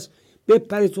بچه است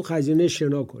بپره تو خزینه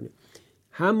شنا کنه،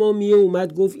 حمامیه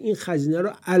اومد گفت این خزینه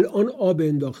رو الان آب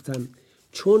انداختن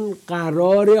چون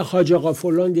قرار حاج آقا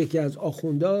فلان یکی از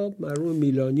آخوندا مرحوم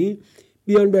میلانی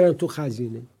بیان برن تو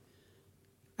خزینه.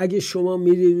 اگه شما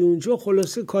میرید اونجا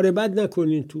خلاصه کار بد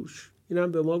نکنین توش.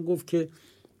 اینم به ما گفت که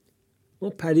ما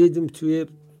پریدیم توی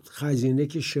خزینه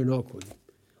که شنا کنیم،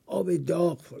 آب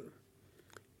داغ فلان.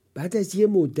 بعد از یه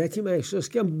مدتی من احساس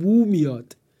کردم بو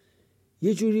میاد.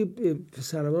 یه جوری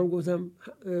پسرم گفتم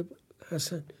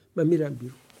حسن من میرم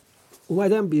بیرون.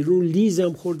 اومدم بیرون،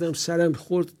 لیزم خوردم، سرم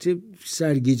خورد،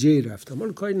 سرگیجه رفتم.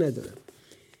 حالا کاری ندارم.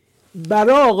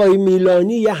 برای آقای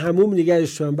میلانی یه حموم نگهش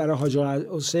داشتم، برای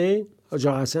حاج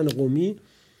حسن قمی،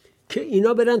 که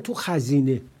اینا برن تو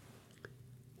خزینه.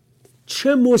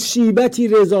 چه مصیبتی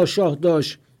رضا شاه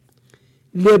داشت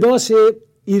لباس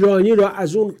ایرانی را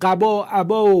از اون قبا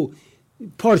عبا و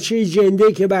پارچه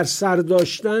جنده که بر سر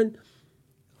داشتن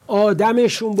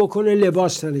آدمشون بکنه،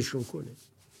 لباس تنشون کنه.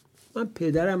 من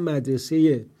پدرم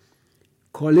مدرسه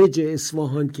کالج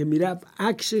اصفهان که میرفت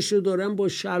عکسشو دارم با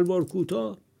شلوار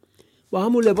کوتاه با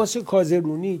همون لباس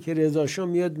کازرونی که رضا شاه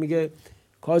میاد میگه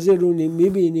کازرونی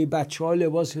میبینی بچه ها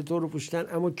لباس تو رو پوشتن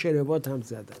اما کروات هم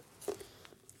زدن.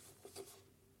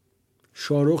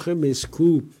 شاروخ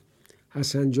مسکوب،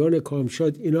 حسن جان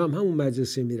کامشاد، اینا هم همون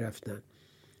مدرسه میرفتن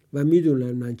و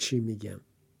میدونن من چی میگم.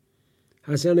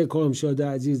 حسن کامشاد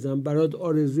عزیزم، برات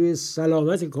آرزوی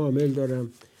سلامت کامل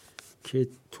دارم که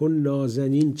تو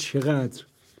نازنین چقدر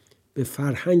به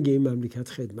فرهنگ این مملکت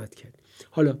خدمت کرد.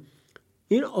 حالا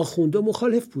این آخونده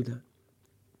مخالف بودن،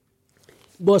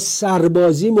 با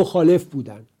سربازی مخالف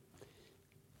بودن.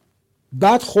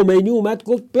 بعد خمینی اومد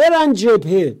گفت برن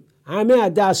جبهه، همه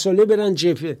از 10 ساله برن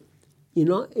جبهه.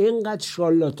 اینا اینقدر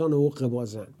شارلاتان و حقه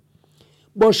بازن.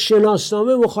 با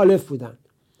شناسنامه مخالف بودن.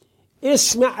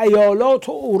 اسم ایالات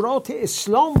و اورات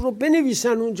اسلام رو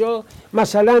بنویسن اونجا،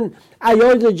 مثلا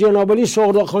ایالت جنابالی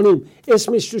سغرا خانم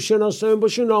اسمش تو شناسنامه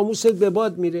باشه، ناموست به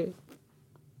باد میره.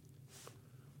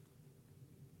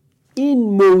 این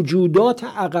موجودات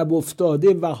عقب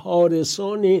افتاده و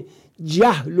حارسان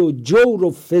جهل و جور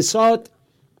و فساد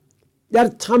در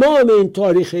تمام این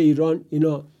تاریخ ایران،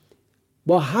 اینا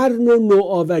با هر نوع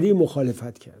نوآوری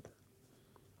مخالفت کردن.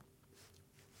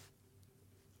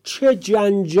 چه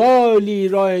جنجالی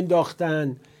را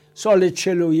انداختن سال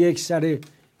 41 سر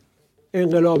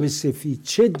انقلاب سفید،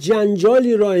 چه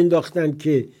جنجالی را انداختن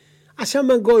که اصلا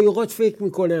من گاهی اوقات فکر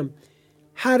میکنم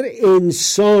هر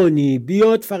انسانی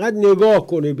بیاد فقط نگاه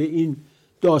کنه به این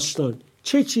داستان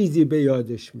چه چیزی به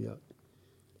یادش میاد.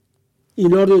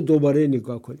 اینا رو دوباره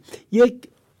نگاه کنیم. یک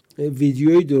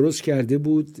ویدیویی درست کرده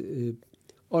بود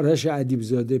آرش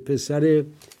ادیبزاده، پسر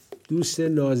دوست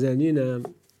نازنینم.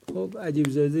 خب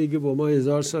ادیبزاده دیگه با ما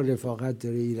 1000 سال رفاقت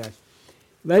داره ایران،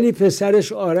 ولی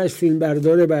پسرش آرش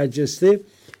فیلمبردار برجسته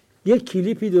یک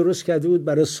کلیپی درست کرده بود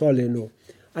برای سال نو.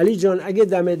 علی جان اگه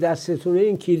دم دستتونه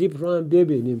این کلیپ رو هم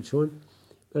ببینیم، چون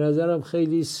به نظرم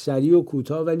خیلی سریع و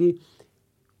کوتاه ولی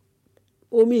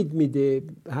امید میده،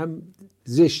 هم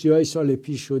زشتی های سال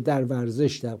پیش رو در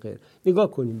ورزش در غیر.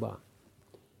 نگاه کنیم با هم.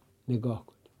 نگاه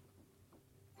کنیم.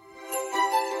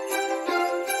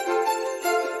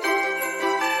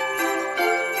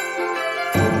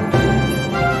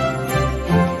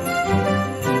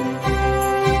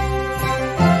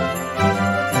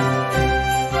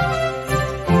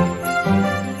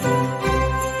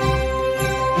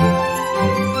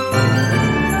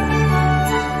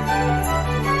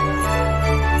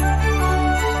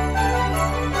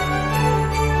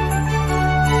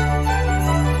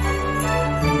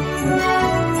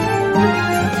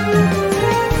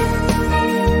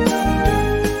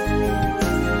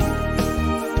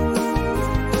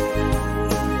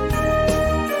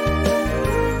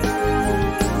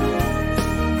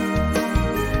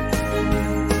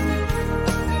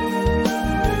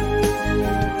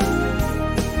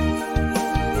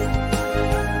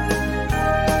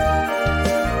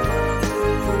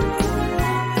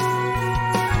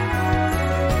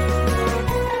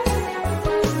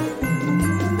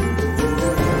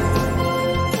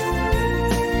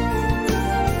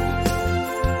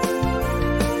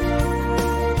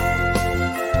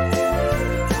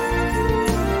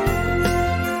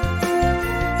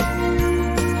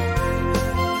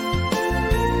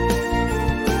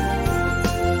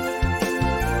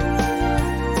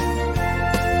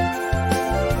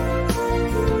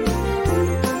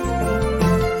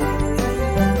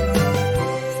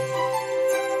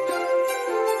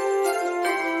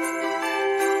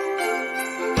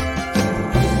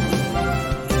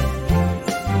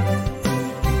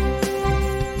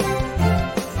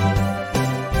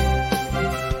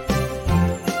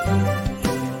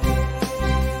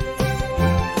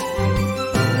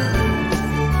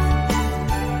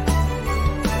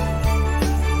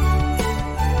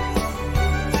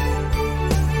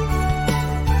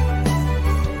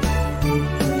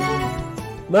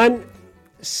 من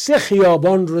 3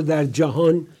 خیابان رو در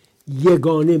جهان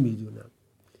یگانه میدونم.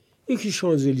 یکی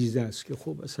شانزلیزه است که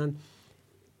خب اصلا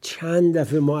چند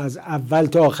دفعه ما از اول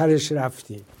تا آخرش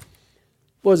رفتیم،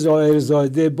 با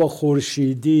زاده، با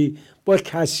خورشیدی، با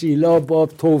کسیلا، با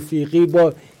توفیقی،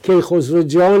 با کیخسرو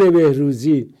جان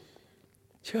بهروزی،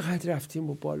 چقدر رفتیم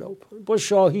و بالا و پایین، با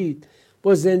شاهید،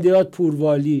 با زندیات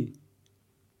پوروالی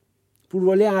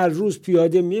هر روز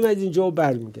پیاده میمد اینجا و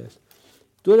برمیگشت.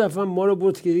 2 دفعه ما رو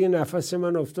برد که دیگه نفس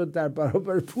من افتاد در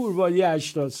برابر پوروالی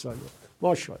 80 ساله.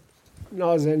 ماشاءالله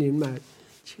نازنین مرد.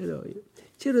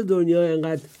 چرا دنیا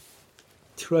اینقدر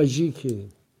تراژیکه؟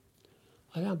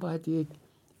 آدم باید یک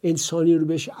انسانی رو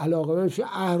بهش علاقه من بشه.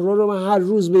 احرار رو من هر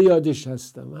روز به یادش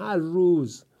هستم،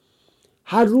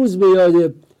 هر روز به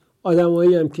یاد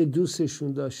آدمایی هم که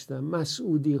دوستشون داشتم،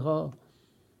 مسعودی ها،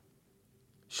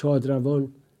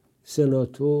 شادروان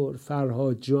سناتور،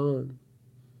 فرهاد جان،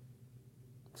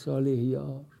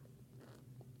 صالحیار.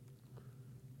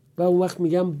 و اون وقت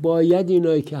میگم باید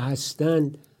اینایی که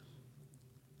هستند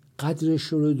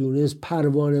قدرشون رو دونست.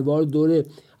 پروانه‌وار دور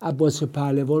عباس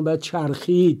پهلوان باید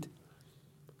چرخید،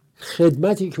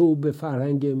 خدمتی که او به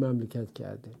فرهنگ مملکت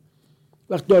کرده.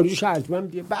 وقت داریوش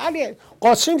ارجمند بیه بله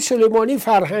قاسم سلیمانی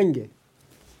فرهنگه،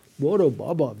 برو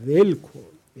بابا ول کن.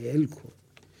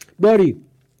 باری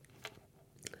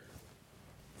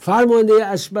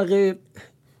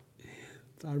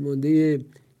فرمانده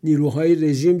نیروهای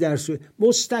رژیم در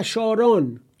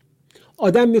مستشاران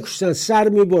آدم میکشتن، سر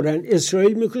میبرن،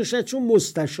 اسرائیل میکشتن چون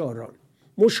مستشاران،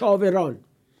 مشاوران.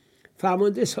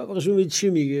 فرمانده سابقشون چی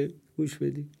میگه؟ گوش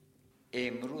بدید.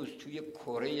 امروز توی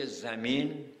کره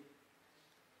زمین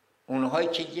اونهایی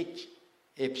که یک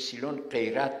اپسیلون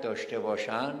غیرت داشته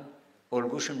باشن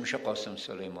الگوشون میشه قاسم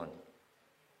سلیمانی.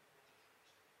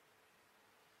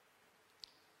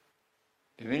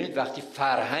 ببینید وقتی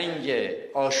فرهنگ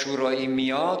عاشورایی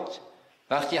میاد،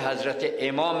 وقتی حضرت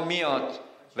امام میاد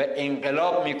و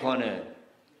انقلاب میکنه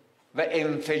و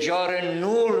انفجار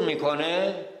نور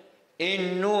میکنه،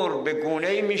 این نور به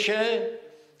گونه‌ای میشه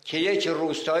که یک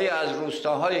روستایی از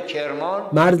روستاهای کرمان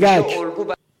مردک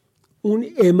اون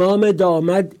امام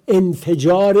دامد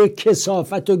انفجار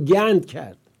کثافت و گند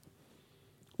کرد.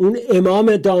 اون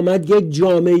امام دامد یک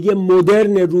جامعه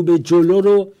مدرن رو به جلو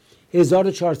رو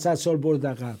 1400 سال برد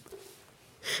عقب.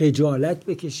 خجالت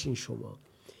بکشین شما.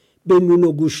 به نون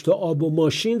و گوشت و آب و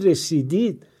ماشین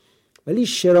رسیدید ولی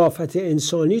شرافت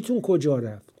انسانیتون کجا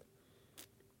رفت؟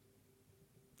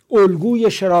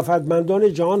 الگوی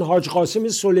شرافتمندان جهان حاج قاسم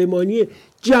سلیمانی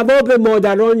جواب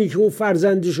مادرانی که اون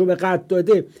فرزندشو به قتل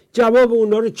داده، جواب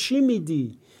اونا رو چی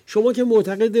میدی؟ شما که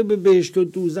معتقد به بهشت و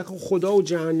دوزخ و خدا و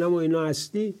جهنم و اینا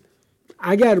هستی،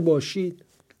 اگر باشید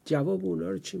جواب اونا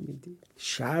رو چی میدی؟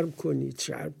 شرم کنید.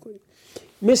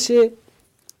 مثل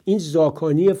این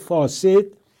زاکانی فاسد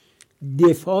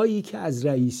دفاعی که از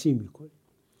رئیسی میکنه.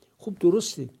 خب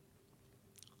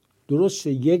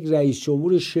درسته یک رئیس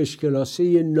جمهور 6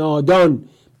 کلاسه نادان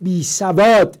بی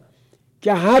سواد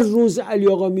که هر روز علی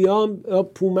آقا میام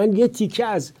پومن یه تیکه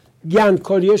از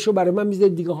گندکاریاشو برای من میذاره،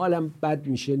 دیگه حالم بد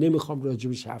میشه، نمیخوام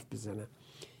راجبش حرف بزنم.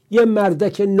 یه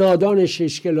مردک نادان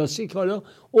 6 کلاسه که حالا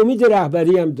امید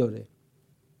رهبری هم داره،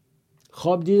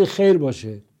 خواب دید خیر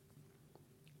باشه.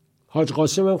 حاج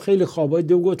قاسم هم خیلی خوابای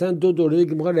دیگه گفتن 2 دوره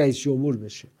دیگه میخواد رئیس جمهور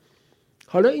بشه.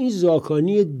 حالا این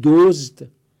زاکانی دزد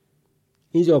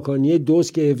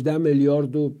که 17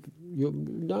 میلیارد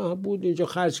نه بود اینجا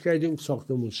خرج کردیم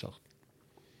ساختمون ساخت.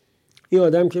 این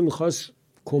آدم که میخواست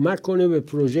کمک کنه به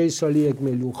پروژه سالی 1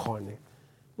 میلیون خانه،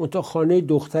 منتها خانه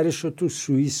دخترش رو تو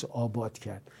سوئیس آباد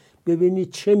کرد.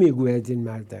 ببینید چه میگوید این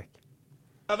مردک.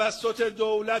 توسط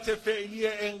دولت فعلی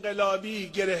انقلابی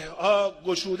گره ها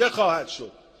گشوده خواهد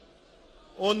شد.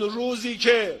 اون روزی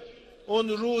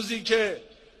که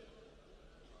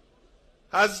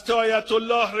حضرت آیت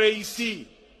الله رئیسی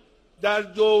در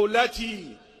دولتی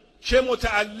که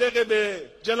متعلق به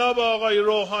جناب آقای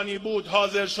روحانی بود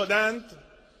حاضر شدند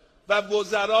و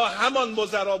وزرا همان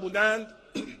وزرا بودند،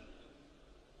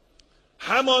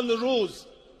 همان روز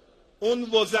اون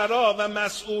وزرا و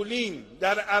مسئولین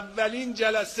در اولین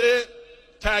جلسه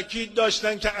تأکید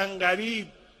داشتند که عنقریب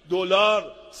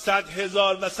دلار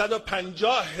 100,000 و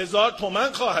 150,000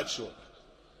 تومان خواهد شد.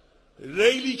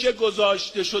 ریلی که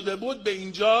گذاشته شده بود به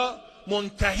اینجا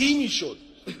منتهی می شد.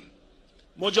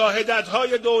 مجاهدت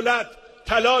های دولت،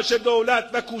 تلاش دولت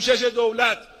و کوشش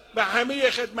دولت و همه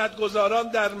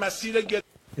خدمتگزاران در مسیر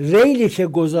ریلی که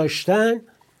گذاشتن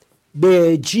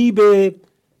به جیب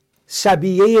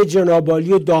سبیه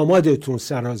جنابالی و دامادتون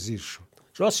سرازیر شد.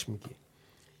 راست میگی.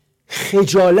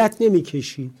 خجالت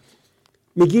نمیکشید.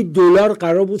 میگی دلار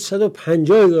قرار بود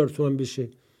 150,000 تومان بشه،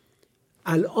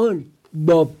 الان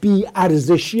با بی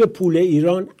ارزشی پول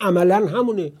ایران عملا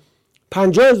همونه.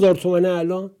 50,000 تومانه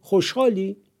الان.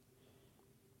 خوشحالی؟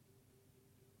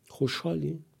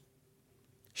 خوشحالین؟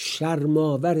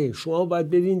 شرم‌آوره. شما باید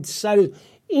برین سر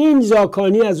این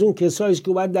زاکانی از اون کسایی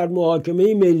که باید در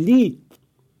محاکمه ملی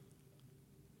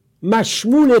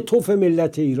مشمول توف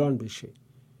ملت ایران بشه.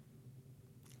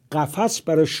 قفس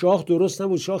برای شاه درست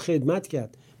نبود، شاه خدمت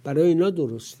کرد، برای اینا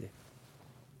درسته.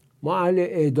 ما اهل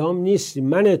اعدام نیستیم،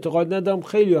 من اعتقاد ندارم،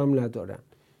 خیلی هم ندارم،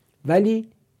 ولی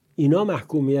اینا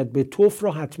محکومیت به توف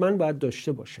را حتما باید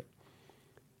داشته باشن،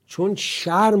 چون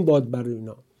شرم باد برای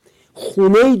اینا.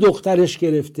 خونه دخترش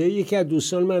گرفته، یکی از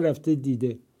دوستان من رفته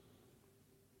دیده،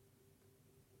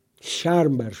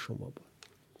 شرم بر شما باد.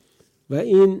 و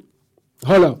این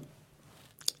حالا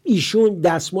ایشون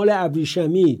دستمال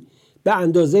ابریشمی به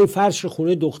اندازه فرش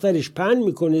خونه دخترش پهن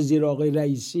میکنه زیر آقای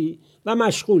رئیسی و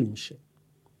مشغول میشه.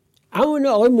 اما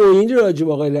آقای معینی راجب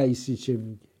آقای رئیسی چه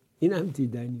میگه؟ این هم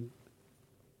دیدنی.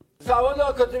 سواد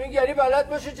آکادمیک یعنی بلد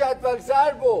باشه جدول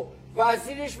ضرب و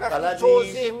وزیرش وقتی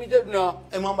توضیح میده. نه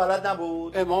امام بلد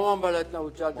نبود. امام هم بلد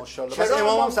نبود. ماشاءالله. چرا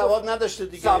امام هم سواد نداشته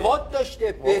دیگه؟ سواد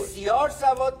داشته، بسیار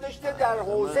سواد داشته در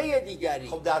حوزه دیگری.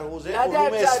 خب در حوزه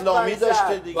علوم اسلامی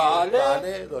داشته دیگه.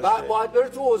 بله داشته. باید بره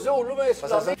تو حوزه علوم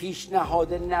اسلامی.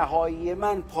 پیشنهاد نهایی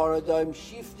من پارادایم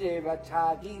شیفته و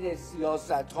تغییر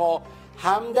سیاست ها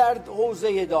هم در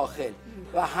حوزه داخل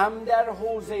و هم در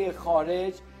حوزه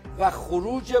خارج و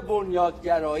خروج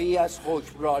بنیادگرایی از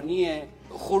حکمرانی،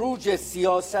 خروج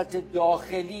سیاست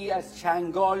داخلی از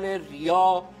چنگال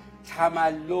ریا،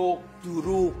 تملق،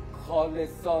 دروغ،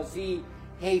 خالص‌سازی،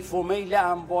 حیف و میل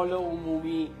اموال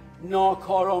عمومی،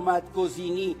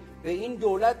 ناکارآمدگزینی. به این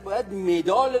دولت باید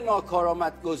مدال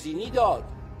ناکارآمدگزینی داد.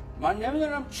 من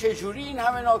نمیدونم چجوری این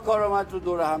همه ناکارآمد رو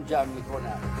دور هم جمع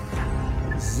میکنن.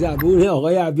 زبون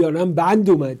آقای عبیانم بند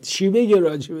اومد، چی بگه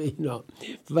راجع به اینا.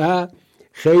 و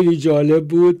خیلی جالب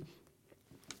بود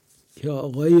که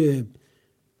آقای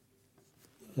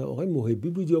محبی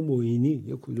بود یا معینی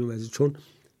یا کدوم از، چون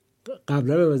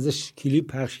قبلا هم ازش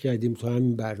کلیپ پخش کردیم تو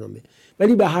همین برنامه،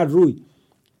 ولی به هر روی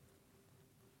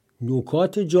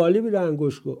نکات جالبی رو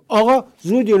انگوش گفت. آقا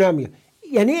زودی نمیگه،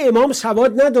 یعنی امام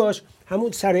سواد نداشت،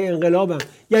 همون سر انقلابم،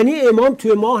 یعنی امام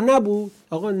توی ماه نبود.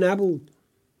 آقا نبود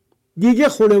دیگه،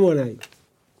 خونه ما نید.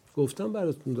 گفتم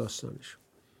براتون داستانش.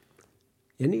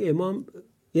 یعنی امام،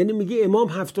 یعنی میگه امام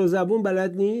 7 زبون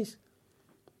بلد نیست.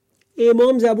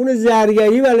 امام زبون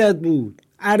زرگری بلد بود،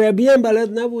 عربی هم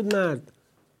بلد نبود مرد.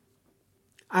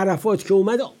 عرفات که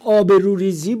اومد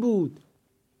آبروریزی بود،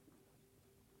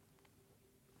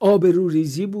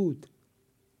 آبروریزی بود.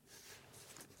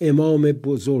 امام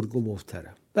بزرگ و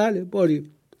محترم. بله باری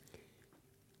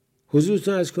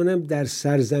حضورتون عرض کنم در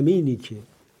سرزمینی که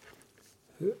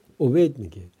عبید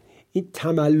میگه این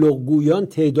تملق گویان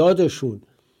تعدادشون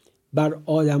بر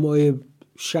آدمای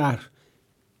شهر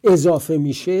اضافه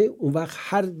میشه، اون وقت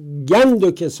هر گند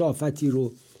و کثافتی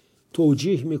رو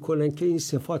توجیه میکنن که این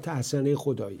صفات حسنه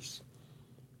خدایی است.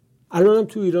 الان هم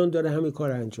تو ایران داره همین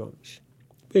کار انجام میشه.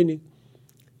 ببینید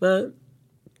من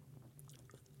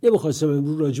نمیخواستم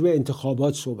امروز راجع به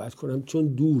انتخابات صحبت کنم چون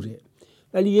دوره،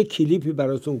 ولی یک کلیپی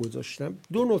براتون گذاشتم.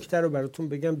 2 نکته رو براتون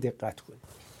بگم، دقت کنید.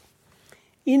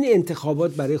 این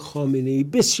انتخابات برای خامنه‌ای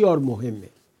بسیار مهمه،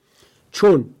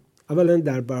 چون اولا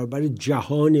در برابر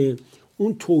جهان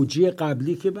اون توجیه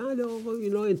قبلی که بله آقا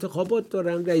اینا انتخابات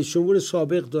دارن، رئیس جمهور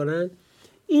سابق دارن،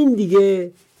 این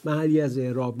دیگه محلی از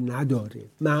اعراب نداره،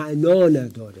 معنا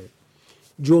نداره.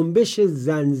 جنبش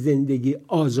زن زندگی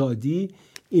آزادی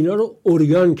اینا رو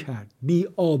عریان کرد، بی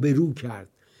آبرو کرد.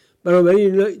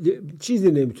 بنابراین اینا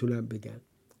چیزی نمیتونن بگن،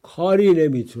 کاری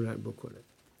نمیتونن بکنن.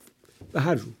 به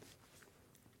هر روی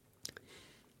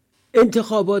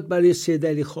انتخابات برای سید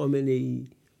علی خامنه‌ای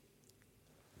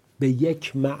به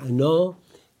یک معنا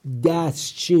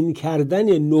دستچین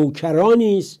کردن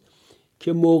نوکرانی است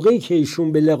که موقعی که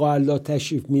ایشون به لقاء الله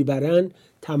تشریف میبرن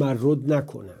تمرد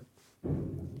نکنن،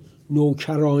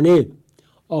 نوکرانه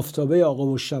آفتابه آقا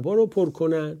مجتبی رو پر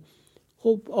کنن.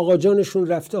 خب آقا جانشون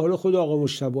رفته، حالا خود آقا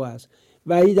مجتبی هست،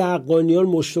 وحید حقانیان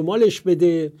مشتمالش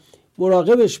بده،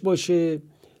 مراقبش باشه،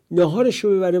 نهارشو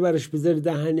ببره براش بذاره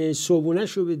دهنه،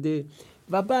 صبحونه‌شو بده،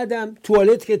 و بعدم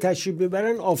توالت که تشریف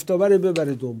ببرن آفتابه رو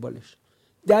ببره دنبالش.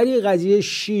 در این قضیه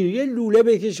شیر یه لوله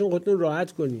بکشین خودتون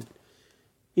راحت کنین.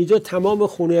 اینجا تمام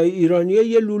خونه های ایرانی ها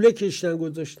یه لوله کشتن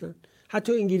گذاشتن،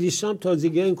 حتی انگلیسی هم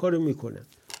تازگی این کارو میکنن.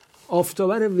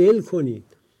 آفتابه رو ول کنید.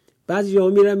 بعضی ها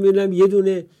میرن میبینم یه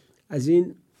دونه از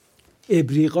این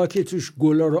ابریقا که توش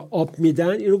گلا رو آب میدن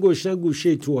اینو گوشتن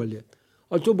گوشه توالت.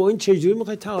 حالا تو با این چجوری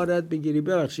میخوای طهارت بگیری؟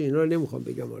 ببخشید اینا رو نمیخوام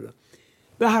بگم. حالا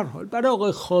به هر حال برای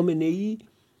آقای خامنه‌ای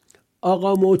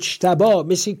آقا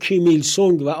مجتبی مثل کیمیل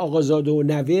سونگ و آقا زاده و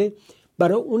نوه،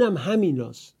 برای اونم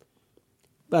همیناست.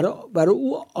 برای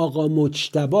او آقا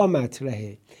مجتبی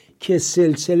مطرحه که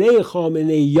سلسله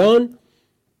خامنه‌ایان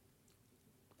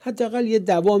حداقل یه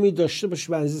دوامی داشته باشه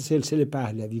به اندازه سلسله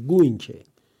پهلوی. گو این که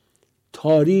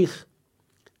تاریخ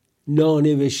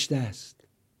نانوشته است،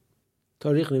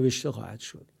 تاریخ نوشته خواهد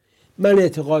شد. من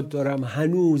اعتقاد دارم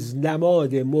هنوز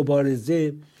نماد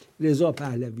مبارزه رضا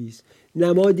پهلوی است،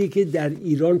 نمادی که در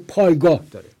ایران پایگاه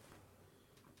داره.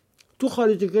 تو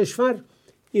خارج کشور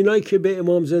اینایی که به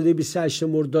امامزاده 28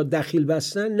 مرداد دخیل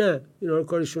بستن، نه، اینا رو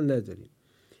کارشون نداریم،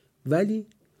 ولی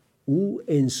او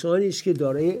انسانی است که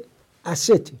دارای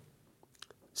استه،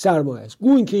 سرمایه است.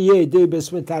 گوین که یه عده به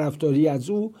اسم طرفداری از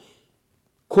او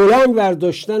کلنگ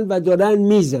برداشتن و دارن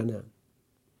میزنن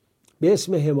به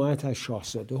اسم حمایت از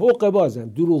شاهزاده. حقه بازن،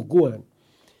 دروغگوان،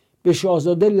 به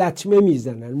شاهزاده لطمه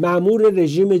میزنن. مأمور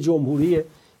رژیم جمهوری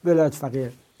ولایت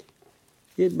فقیه.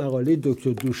 یه مقاله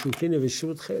دکتر دوشوکی نوشته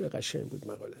بود، خیلی قشنگ بود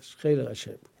مقالهش، خیلی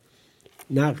قشنگ بود،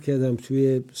 نقل کردم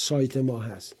توی سایت ما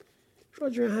هست.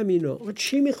 راجع همینا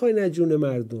چی میخواین از جون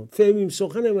مردم؟ فهمیم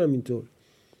سخنم همینطور.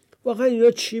 واقعا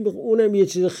اینا چی اونم یه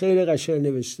چیز خیلی قشنگ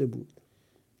نوشته بود.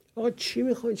 آقا چی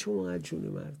میخواین شما از جون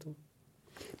مردم؟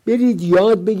 برید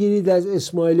یاد بگیرید از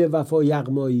اسماعیل وفا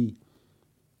یغمایی،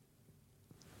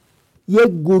 یک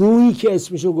گروهی که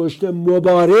اسمشو گذاشته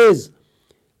مبارز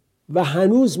و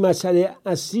هنوز مسئله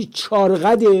اصلی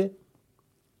چارقده.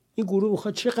 این گروه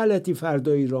میخواد چه غلطی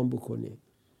فردا ایران بکنه؟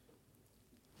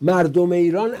 مردم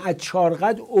ایران از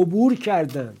چارقد عبور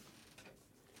کردن،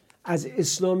 از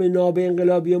اسلام ناب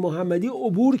انقلابی محمدی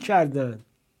عبور کردن،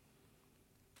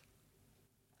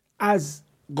 از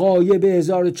غایب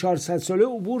 1400 ساله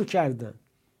عبور کردن.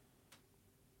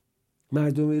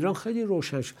 مردم ایران خیلی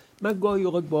روشن شد. من گاهی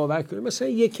اوقات باور کنم، مثلا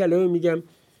یک کلمه میگم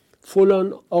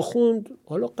فلان آخوند،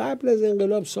 حالا قبل از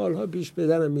انقلاب سالها پیش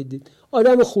بدنم میدید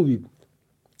آدم خوبی بود،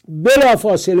 بلا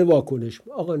فاصله واکنش،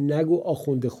 آقا نگو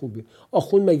آخوند خوبه.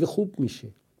 آخوند مگه خوب میشه؟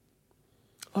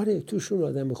 آره توشون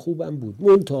آدم خوبم بود،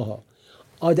 منتها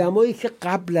آدمایی که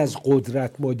قبل از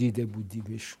قدرت ما دیده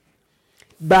بودیمشون،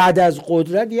 بعد از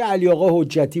قدرت یه علی آقا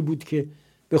حجتی بود که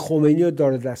به خمینی و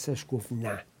دار دستش گفت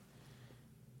نه،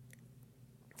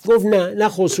 گفت نه، نه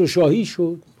خسرو شاهی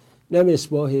شد نه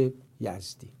مصباح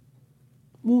یزدی،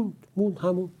 موند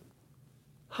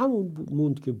همون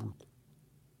موند که بود.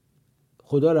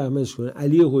 خدا رحمتش کنه.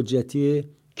 علی حجتی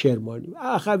کرمانی،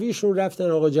 اخویشون رفتن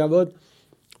آقا جواد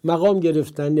مقام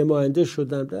گرفتن، نماینده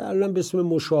شدن، الان به اسم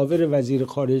مشاور وزیر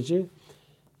خارجه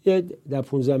یه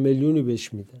 15 میلیونی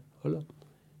بهش میدن. حالا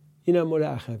اینم مال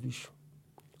اخویشون.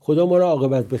 خدا ما را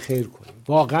عاقبت به خیر کنه،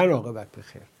 واقعا عاقبت به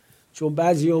خیر، چون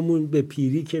بعضیامون به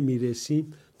پیری که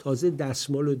میرسیم تازه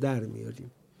دستمال رو در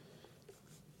میاریم.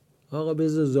 آقا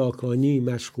بذار زاکانی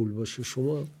مشغول باشه،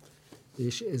 شما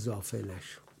بهش اضافه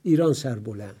نشو. ایران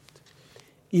سربلند،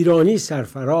 ایرانی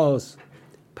سرفراز،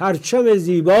 پرچم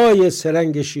زیبای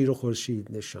سرنگ شیر و خورشید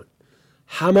نشان،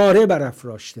 هماره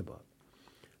برافراشته باد.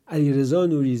 علیرضا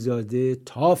نوری زاده.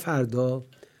 تا فردا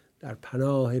در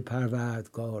پناه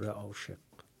پروردگار عاشق.